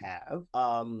bankers would have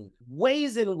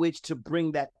ways in which to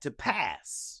bring that to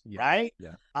pass, right?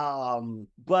 Yeah.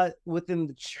 But within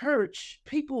the church,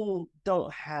 people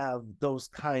don't have those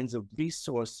kinds of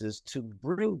resources to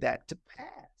bring that to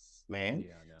pass, man.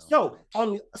 Yeah, no.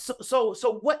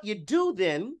 So what you do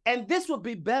then, and this would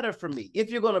be better for me if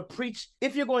you're going to preach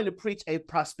a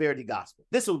prosperity gospel.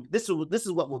 This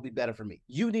is what will be better for me.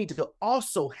 You need to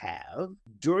also have,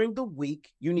 during the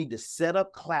week, you need to set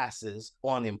up classes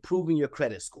on improving your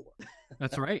credit score.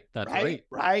 That's right.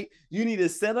 Right. You need to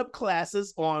set up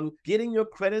classes on getting your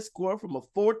credit score from a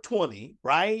 420,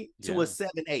 right, to a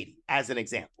 780, as an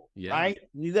example. Yeah. Right.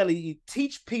 You got to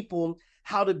teach people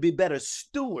how to be better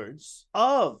stewards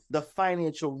of the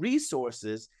financial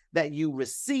resources that you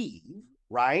receive,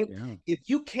 right? Yeah. If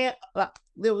you can't,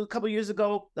 there was a couple years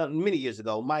ago, many years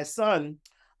ago, my son,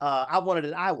 I wanted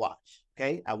an iWatch.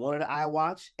 Okay, I wanted an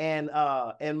iWatch, and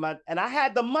I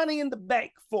had the money in the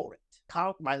bank for it.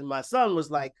 My son was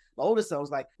like, my oldest son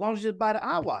was like, why don't you just buy the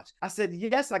iWatch? I said,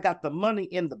 yes, I got the money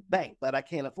in the bank, but I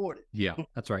can't afford it. Yeah,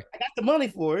 that's right. I got the money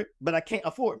for it, but I can't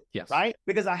afford it. Yes. Right?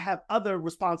 Because I have other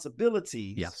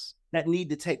responsibilities that need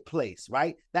to take place,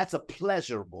 right? That's a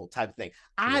pleasurable type of thing.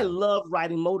 I love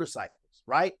riding motorcycles,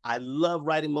 right? I love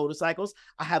riding motorcycles.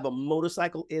 I have a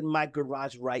motorcycle in my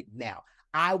garage right now.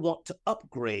 I want to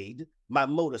upgrade my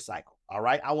motorcycle. All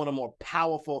right. I want a more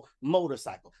powerful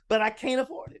motorcycle, but I can't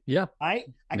afford it. Yeah. Right.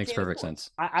 Makes perfect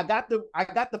sense. I got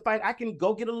the fight. I can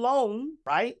go get a loan,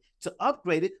 right, to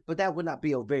upgrade it, but that would not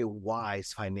be a very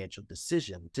wise financial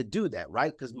decision to do that,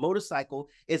 right? Because motorcycle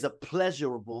is a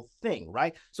pleasurable thing,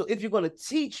 right? So if you're going to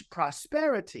teach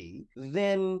prosperity,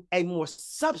 then a more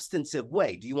substantive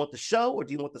way. Do you want the show or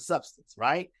do you want the substance,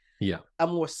 right? Yeah. A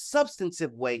more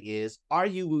substantive way is, are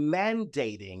you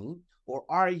mandating or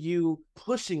are you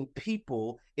pushing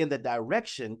people in the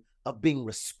direction of being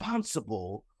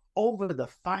responsible over the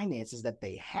finances that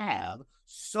they have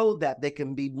so that they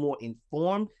can be more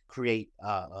informed, create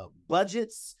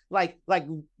budgets, like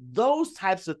those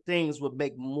types of things would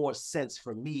make more sense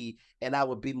for me, and I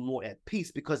would be more at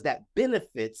peace because that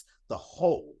benefits the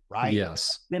whole, right?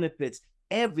 Yes. Benefits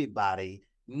everybody,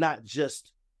 not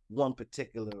just one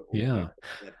particular.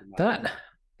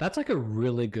 That's like a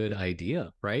really good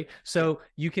idea, right? So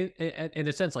you can, in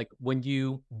a sense, like when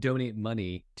you donate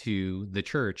money to the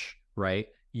church, right,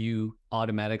 you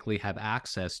automatically have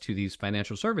access to these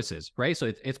financial services, right?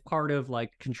 So it's part of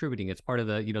like contributing. It's part of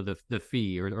the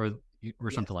fee or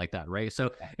something like that, right?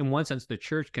 So in one sense, the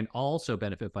church can also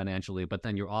benefit financially, but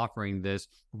then you're offering this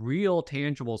real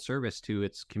tangible service to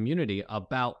its community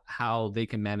about how they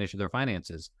can manage their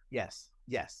finances. Yes,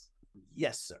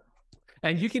 sir.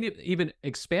 And you can even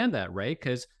expand that, right?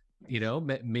 Because,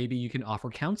 maybe you can offer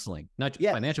counseling, not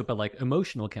just financial, but like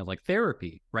emotional counseling, like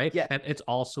therapy, right? Yeah. And it's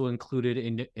also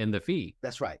included in the fee.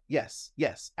 That's right. Yes,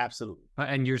 absolutely.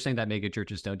 And you're saying that mega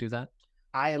churches don't do that?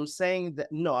 I am saying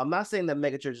that, no, I'm not saying that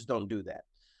mega churches don't do that.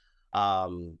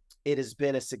 It has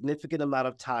been a significant amount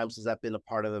of time since I've been a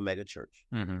part of a mega church.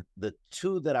 Mm-hmm. The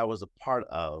two that I was a part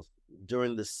of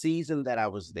during the season that I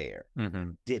was there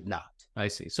did not. I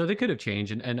see. So they could have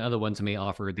changed, and other ones may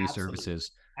offer these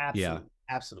services.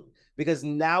 Absolutely. Because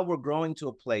now we're growing to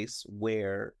a place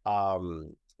where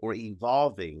we're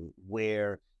evolving,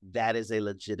 where that is a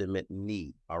legitimate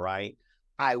need. All right.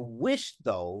 I wish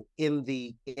though,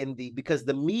 because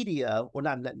the media, or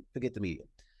not, forget the media,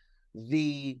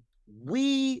 the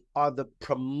We are the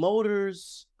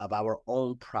promoters of our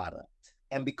own product.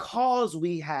 And because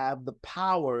we have the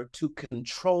power to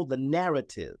control the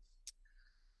narrative,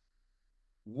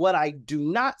 what I do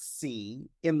not see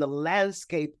in the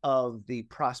landscape of the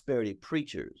prosperity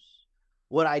preachers,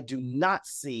 what I do not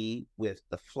see with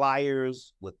the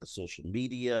flyers, with the social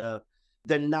media,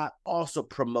 they're not also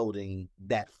promoting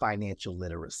that financial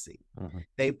literacy. Mm-hmm.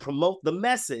 They promote the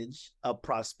message of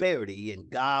prosperity, and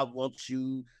God wants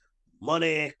you,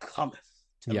 money cometh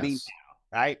to me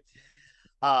now, right?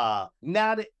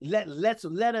 Now that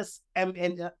let us,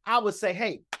 and I would say,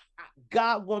 hey,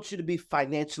 God wants you to be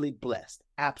financially blessed.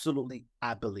 Absolutely,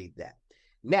 I believe that.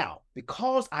 Now,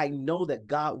 because I know that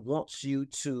God wants you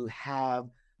to have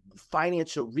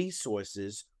financial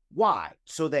resources, why?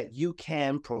 So that you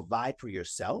can provide for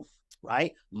yourself,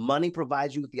 right? Money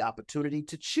provides you with the opportunity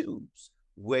to choose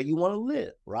where you want to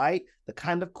live, right? The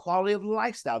kind of quality of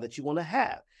lifestyle that you want to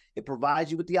have. It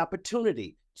provides you with the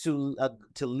opportunity to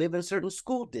live in certain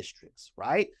school districts,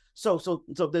 right? So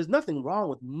there's nothing wrong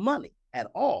with money at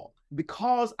all.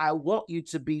 Because I want you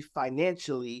to be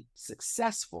financially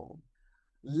successful,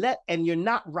 and you're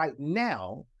not right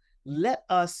now, let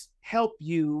us help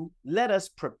you, let us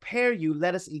prepare you,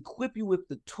 let us equip you with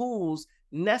the tools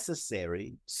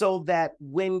necessary so that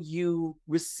when you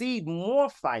receive more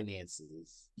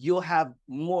finances, you'll have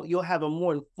a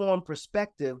more informed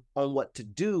perspective on what to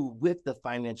do with the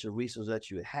financial resources that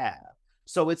you have.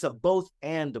 So it's a both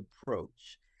and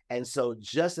approach. And so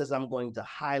just as I'm going to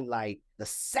highlight the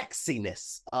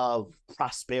sexiness of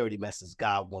prosperity message,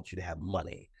 God wants you to have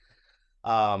money.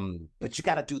 But you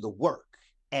got to do the work.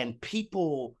 And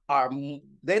people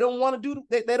they don't want to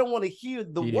they don't want to hear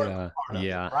the work part of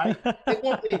it, right?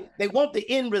 They want the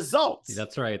end results.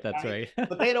 That's right. That's right.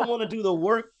 But they don't want to do the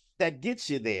work that gets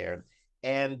you there.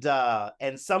 And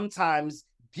sometimes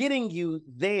getting you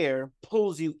there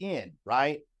pulls you in,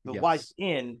 right? But while you're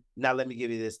in, now let me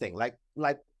give you this thing. Like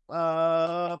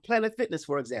Planet Fitness,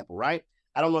 for example, right?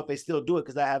 I don't know if they still do it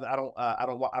because I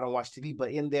don't watch TV,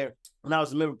 but in there, when I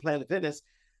was a member of Planet Fitness,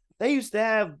 they used to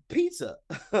have pizza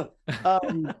at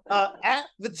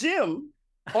the gym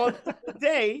on the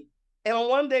day, and on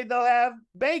one day they'll have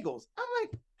bagels. I'm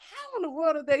like, how in the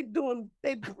world are they doing?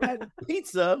 They had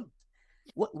pizza.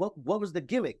 What was the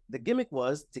gimmick? The gimmick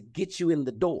was to get you in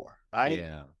the door, right?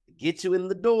 Yeah. Get you in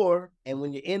the door, and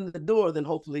when you're in the door, then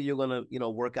hopefully you're gonna,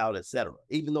 work out, etc.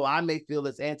 Even though I may feel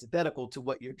it's antithetical to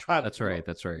what you're trying That's to do. Right.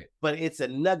 That's right. But it's a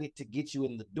nugget to get you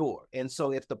in the door. And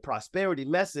so if the prosperity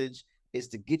message is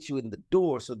to get you in the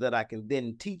door so that I can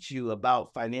then teach you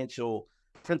about financial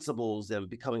principles and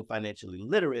becoming financially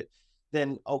literate,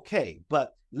 then okay.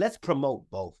 But let's promote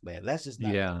both, man. Let's just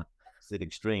not sit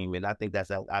extreme. And I think that's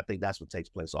what takes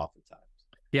place oftentimes.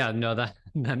 Yeah, no, that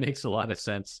makes a lot of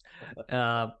sense.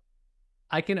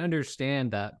 I can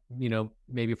understand that,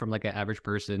 maybe from like an average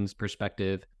person's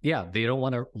perspective, they don't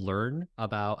want to learn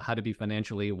about how to be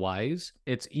financially wise.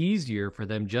 It's easier for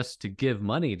them just to give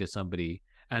money to somebody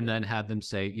and then have them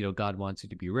say, God wants you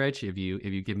to be rich. If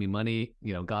you give me money,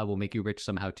 God will make you rich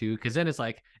somehow too. Because then it's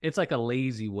like a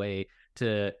lazy way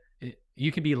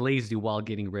you can be lazy while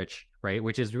getting rich, right?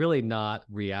 Which is really not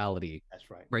reality. That's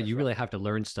right. Right. You really have to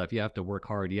learn stuff. You have to work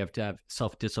hard. You have to have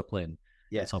self-discipline.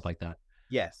 And stuff like that.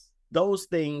 Yes. Those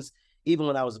things, even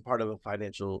when I was a part of a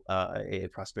financial, a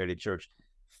prosperity church,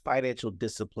 financial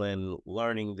discipline,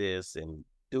 learning this and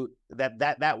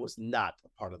that was not a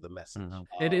part of the message.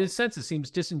 Mm-hmm. In a sense, it seems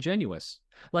disingenuous.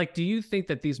 Like, do you think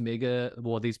that these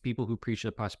people who preach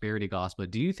the prosperity gospel,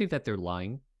 do you think that they're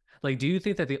lying? Like, do you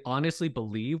think that they honestly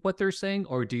believe what they're saying,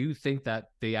 or do you think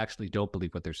that they actually don't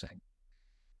believe what they're saying?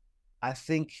 I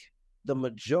think the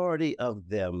majority of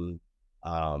them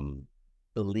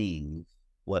believe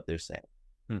what they're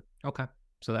saying. Okay.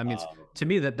 So that means, to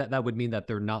me, that would mean that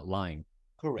they're not lying.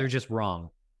 Correct. They're just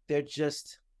wrong. They're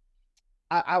just,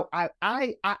 I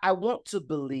want to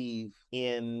believe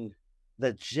in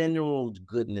the general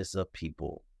goodness of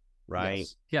people, right?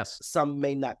 Yes. Some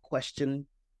may not question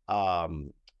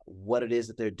what it is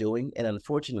that they're doing. And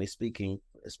unfortunately speaking,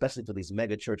 especially for these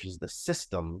mega churches, the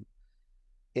system,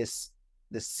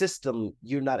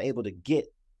 you're not able to get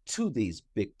to these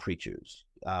big preachers.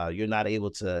 You're not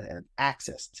able to have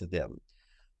access to them.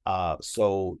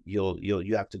 So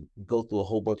you have to go through a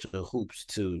whole bunch of hoops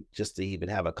to even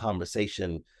have a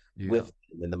conversation with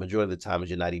them. And the majority of the times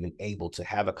you're not even able to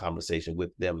have a conversation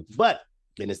with them. But,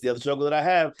 and it's the other struggle that I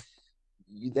have,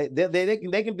 they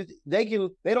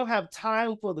don't have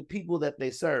time for the people that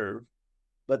they serve,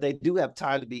 but they do have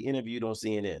time to be interviewed on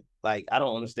CNN. Like, I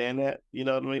don't understand that. You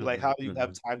know what I mean? Like, how do you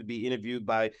have time to be interviewed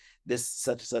by this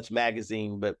such and such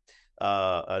magazine, but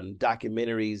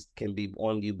documentaries can be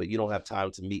on you, but you don't have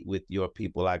time to meet with your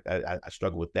people. I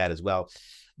struggle with that as well.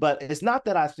 But it's not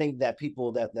that I think that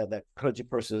people that clergy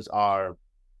persons are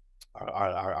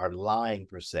lying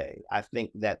per se. I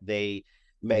think that they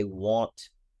may want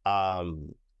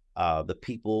the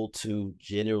people to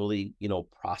generally,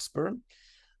 prosper.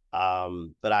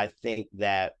 But I think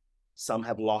that some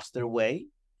have lost their way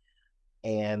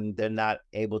and they're not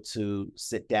able to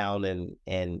sit down and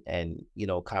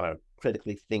kind of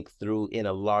critically think through in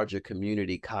a larger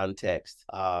community context.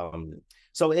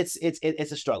 So it's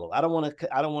a struggle. I don't want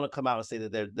to come out and say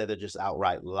that they're just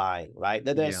outright lying, right?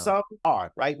 That there's Yeah. some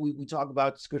are, right. We talk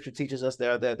about scripture teaches us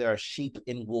there are sheep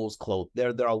in wolves' clothing.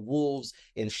 There are wolves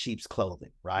in sheep's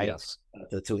clothing, right? Yes.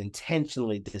 To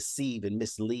intentionally deceive and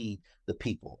mislead the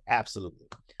people. Absolutely.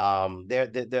 There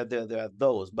are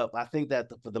those, but I think that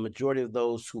for the majority of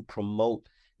those who promote,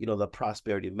 the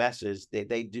prosperity message,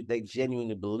 they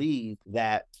genuinely believe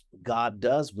that God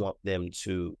does want them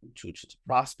to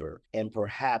prosper, and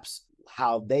perhaps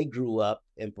how they grew up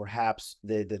and perhaps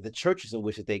the churches in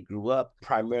which they grew up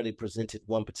primarily presented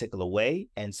one particular way,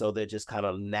 and so they're just kind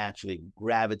of naturally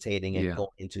gravitating and Yeah. going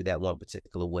into that one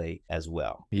particular way as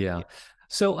well. Yeah. Yeah.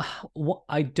 So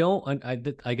I don't,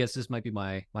 I guess this might be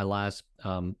my last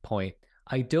point.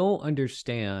 I don't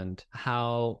understand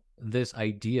how this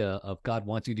idea of God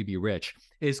wants you to be rich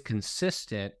is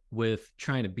consistent with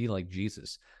trying to be like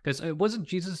Jesus. Because wasn't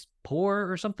Jesus poor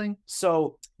or something?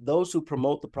 So those who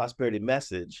promote the prosperity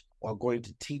message are going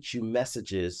to teach you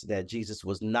messages that Jesus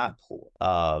was not poor,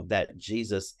 that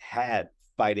Jesus had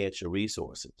financial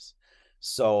resources.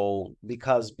 So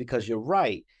because you're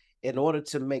right, in order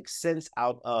to make sense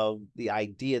out of the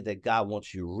idea that God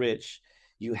wants you rich,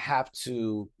 you have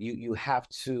to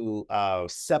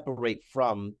separate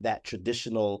from that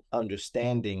traditional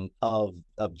understanding of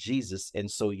Jesus, and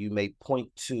so you may point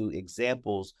to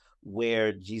examples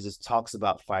where Jesus talks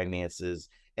about finances,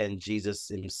 and Jesus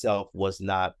himself was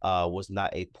not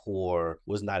a poor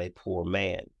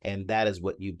man, and that is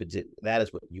what you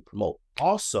promote.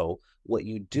 Also, what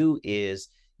you do is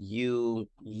you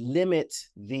limit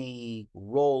the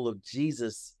role of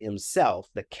Jesus himself,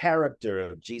 the character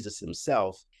of Jesus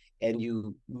himself, and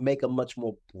you make a much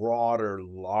more broader,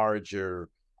 larger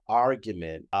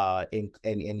argument, and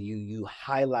you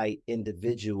highlight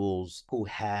individuals who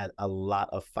had a lot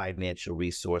of financial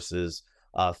resources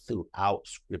throughout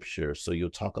scripture. So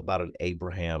you'll talk about an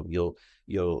Abraham, you'll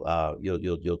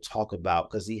talk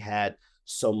about, because he had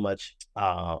so much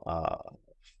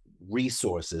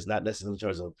resources, not necessarily in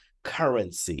terms of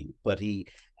currency, but he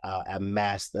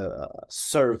amassed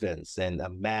servants and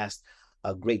amassed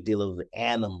a great deal of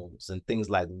animals and things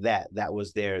like that. That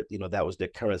was their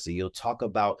currency. You'll talk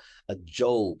about a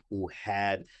Job who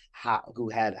had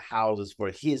houses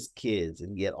for his kids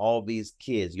and yet all these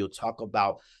kids. You'll talk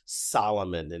about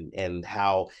Solomon and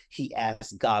how he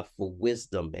asked God for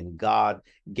wisdom, and God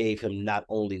gave him not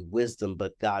only wisdom,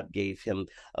 but God gave him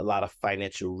a lot of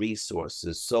financial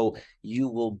resources. So you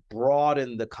will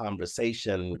broaden the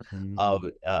conversation of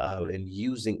and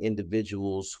using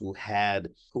individuals who had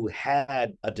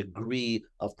a degree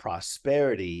of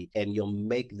prosperity, and you'll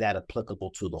make that applicable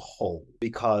to the whole,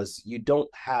 because you don't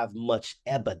have much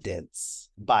evidence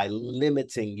by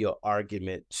limiting your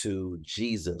argument to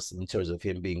Jesus in terms of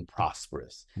him being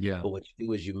prosperous. Yeah. But what you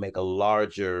do is you make a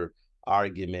larger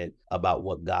argument about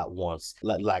what God wants.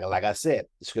 Like I said,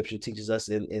 the scripture teaches us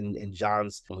in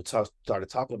John's, when we started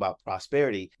talking about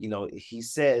prosperity, he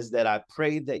says that I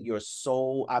pray that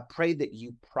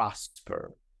you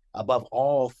prosper above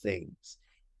all things,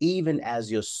 even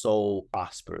as your soul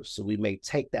prospers. So we may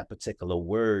take that particular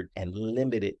word and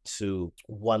limit it to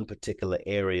one particular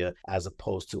area as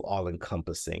opposed to all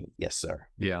encompassing. Yes, sir.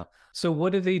 Yeah. So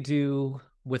what do they do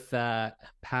with that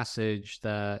passage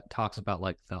that talks about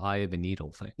like the eye of a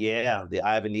needle thing? Yeah, the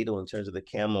eye of a needle in terms of the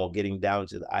camel getting down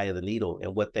to the eye of the needle.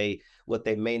 And what they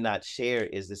may not share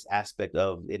is this aspect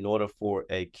of, in order for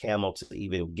a camel to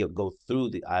even go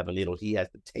through the eye of a needle, he has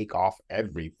to take off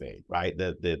everything, right?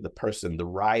 The person, the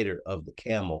rider of the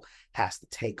camel, has to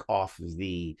take off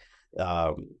the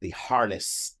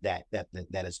harness that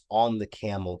is on the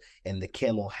camel, and the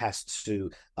camel has to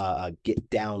get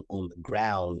down on the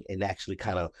ground and actually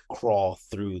kind of crawl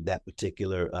through that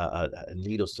particular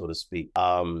needle, so to speak.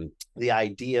 The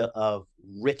idea of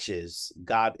riches,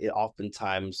 God, it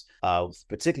oftentimes,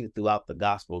 particularly throughout the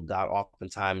gospel, God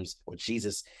oftentimes, or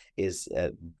Jesus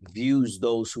views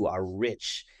those who are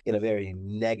rich in a very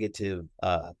negative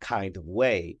kind of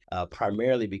way,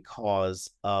 primarily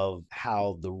because of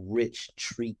how the rich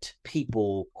treat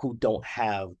people who don't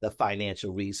have the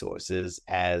financial resources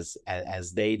as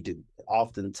they do.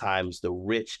 oftentimes the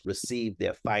rich receive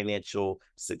their financial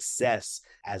success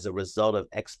as a result of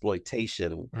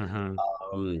exploitation, Hmm.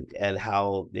 and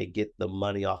how they get the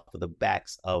money off of the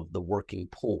backs of the working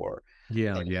poor.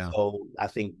 Yeah, And yeah. so I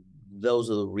think those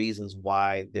are the reasons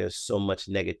why there's so much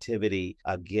negativity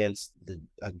against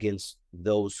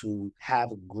those who have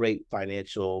great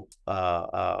financial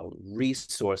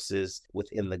resources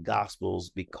within the gospels,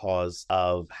 because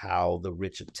of how the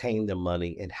rich obtain their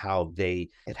money, and how they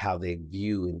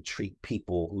view and treat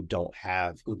people who don't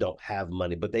have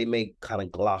money, but they may kind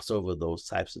of gloss over those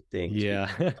types of things. Yeah.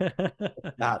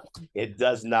 Not it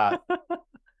does not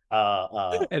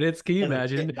And it's, can you doesn't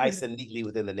imagine? fit nice and neatly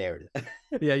within the narrative.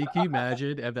 Yeah, you can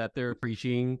imagine if that they're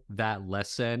preaching that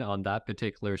lesson on that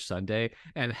particular Sunday,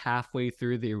 and halfway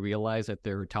through they realize that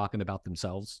they're talking about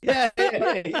themselves. Yeah,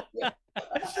 yeah, yeah, yeah.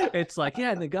 It's like,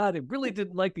 yeah, and the God, it really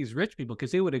didn't like these rich people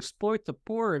because they would exploit the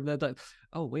poor. And that's like,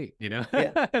 oh wait, Yeah.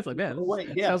 it's like, man, Oh, wait,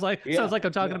 yeah, sounds yeah, like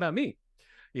I'm talking yeah. about me.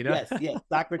 Yes, yes.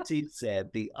 Socrates said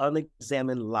the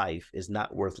unexamined life is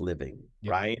not worth living,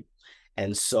 Yep. right?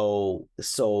 And so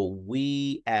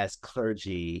we as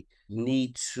clergy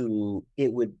need to,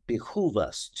 it would behoove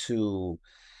us to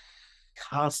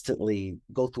constantly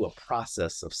go through a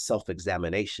process of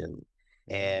self-examination.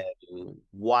 And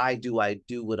why do I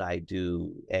do what I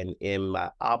do? And am I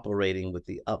operating with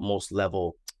the utmost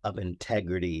level of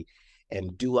integrity?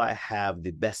 And do I have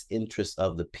the best interest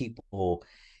of the people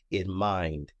in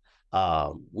mind?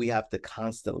 We have to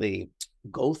constantly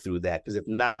go through that, because if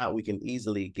not, we can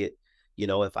easily get,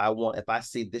 if I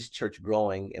see this church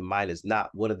growing and mine is not,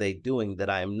 what are they doing that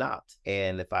I am not?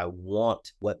 And if I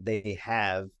want what they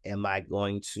have, am I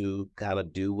going to kind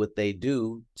of do what they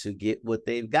do to get what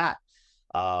they've got?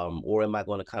 Or am I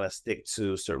going to kind of stick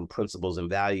to certain principles and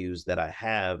values that I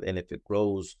have? And if it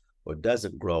grows or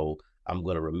doesn't grow, I'm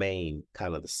going to remain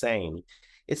kind of the same.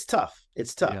 It's tough.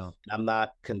 It's tough. Yeah. I'm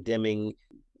not condemning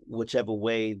whichever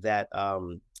way that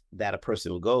a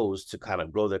person goes to kind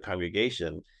of grow their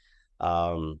congregation,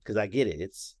 because I get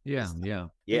it. Yeah, yeah.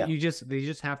 Yeah, They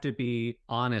just have to be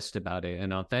honest about it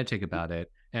and authentic about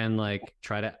it, and like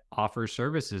try to offer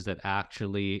services that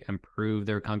actually improve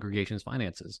their congregation's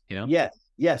finances, you know? yes,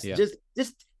 yes. Yeah.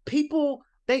 Just people,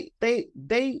 they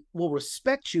will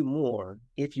respect you more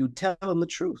if you tell them the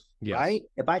truth, Yes. right?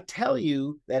 If I tell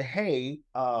you that, hey,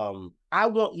 I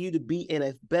want you to be in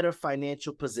a better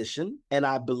financial position, and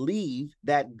I believe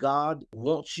that God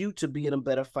wants you to be in a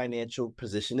better financial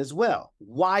position as well.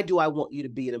 Why do I want you to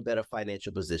be in a better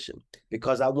financial position?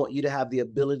 Because I want you to have the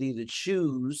ability to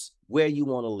choose where you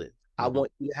want to live. I Hmm.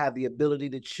 want you to have the ability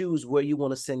to choose where you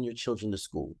want to send your children to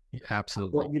school. I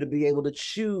Absolutely. want you to be able to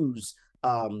choose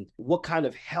what kind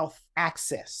of health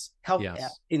access, health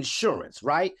Yes. insurance,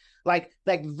 right? Like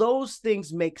those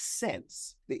things make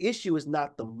sense. The issue is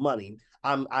not the money.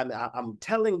 I'm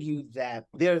telling you that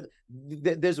there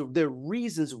are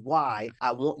reasons why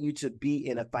I want you to be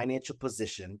in a financial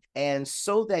position, and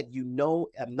so that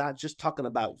I'm not just talking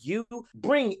about you.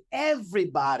 Bring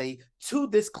everybody to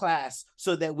this class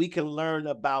so that we can learn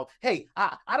about. Hey,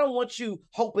 I don't want you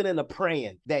hoping and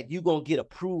praying that you're gonna get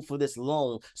approved for this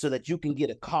loan so that you can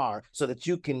get a car, so that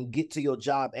you can get to your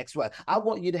job XY. I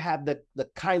want you to have the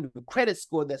kind of credit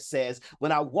score that says,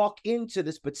 when I walk into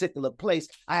this particular place,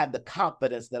 I have the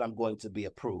confidence that I'm going to be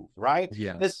approved, right?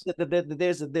 Yes.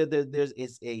 There's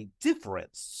a difference.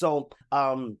 So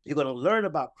you're going to learn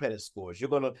about credit scores. You're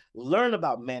going to learn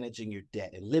about managing your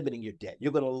debt and limiting your debt.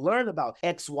 You're going to learn about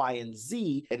X, Y, and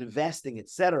Z, investing,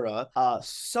 etc.,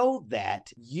 so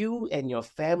that you and your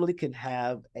family can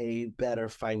have a better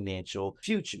financial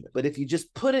future. But if you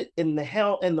just put it in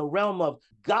the realm of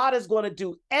God is going to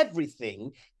do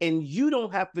everything and you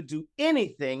don't have to do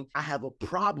anything, I have a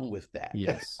problem with that.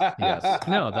 Yes. Yes.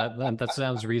 No, that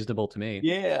sounds reasonable to me.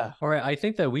 Yeah. All right, I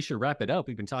think that we should wrap it up.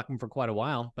 We've been talking for quite a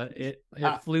while, but it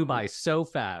flew by so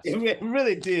fast. It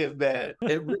really did, man.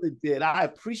 It really did. I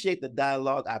appreciate the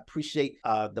dialogue. I appreciate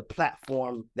the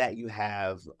platform that you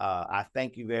have. I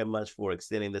thank you very much for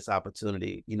extending this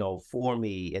opportunity, for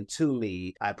me and to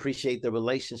me. I appreciate the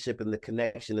relationship and the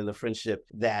connection and the friendship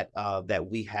that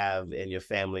we have in your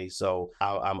family. So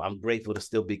I'm grateful to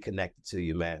still be connected to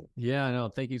you, man. Yeah, no,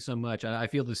 thank you so much. I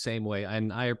feel the same way,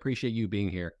 and I appreciate you being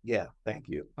here. Yeah, thank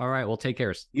you. All right, well, take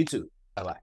care. You too. Bye-bye.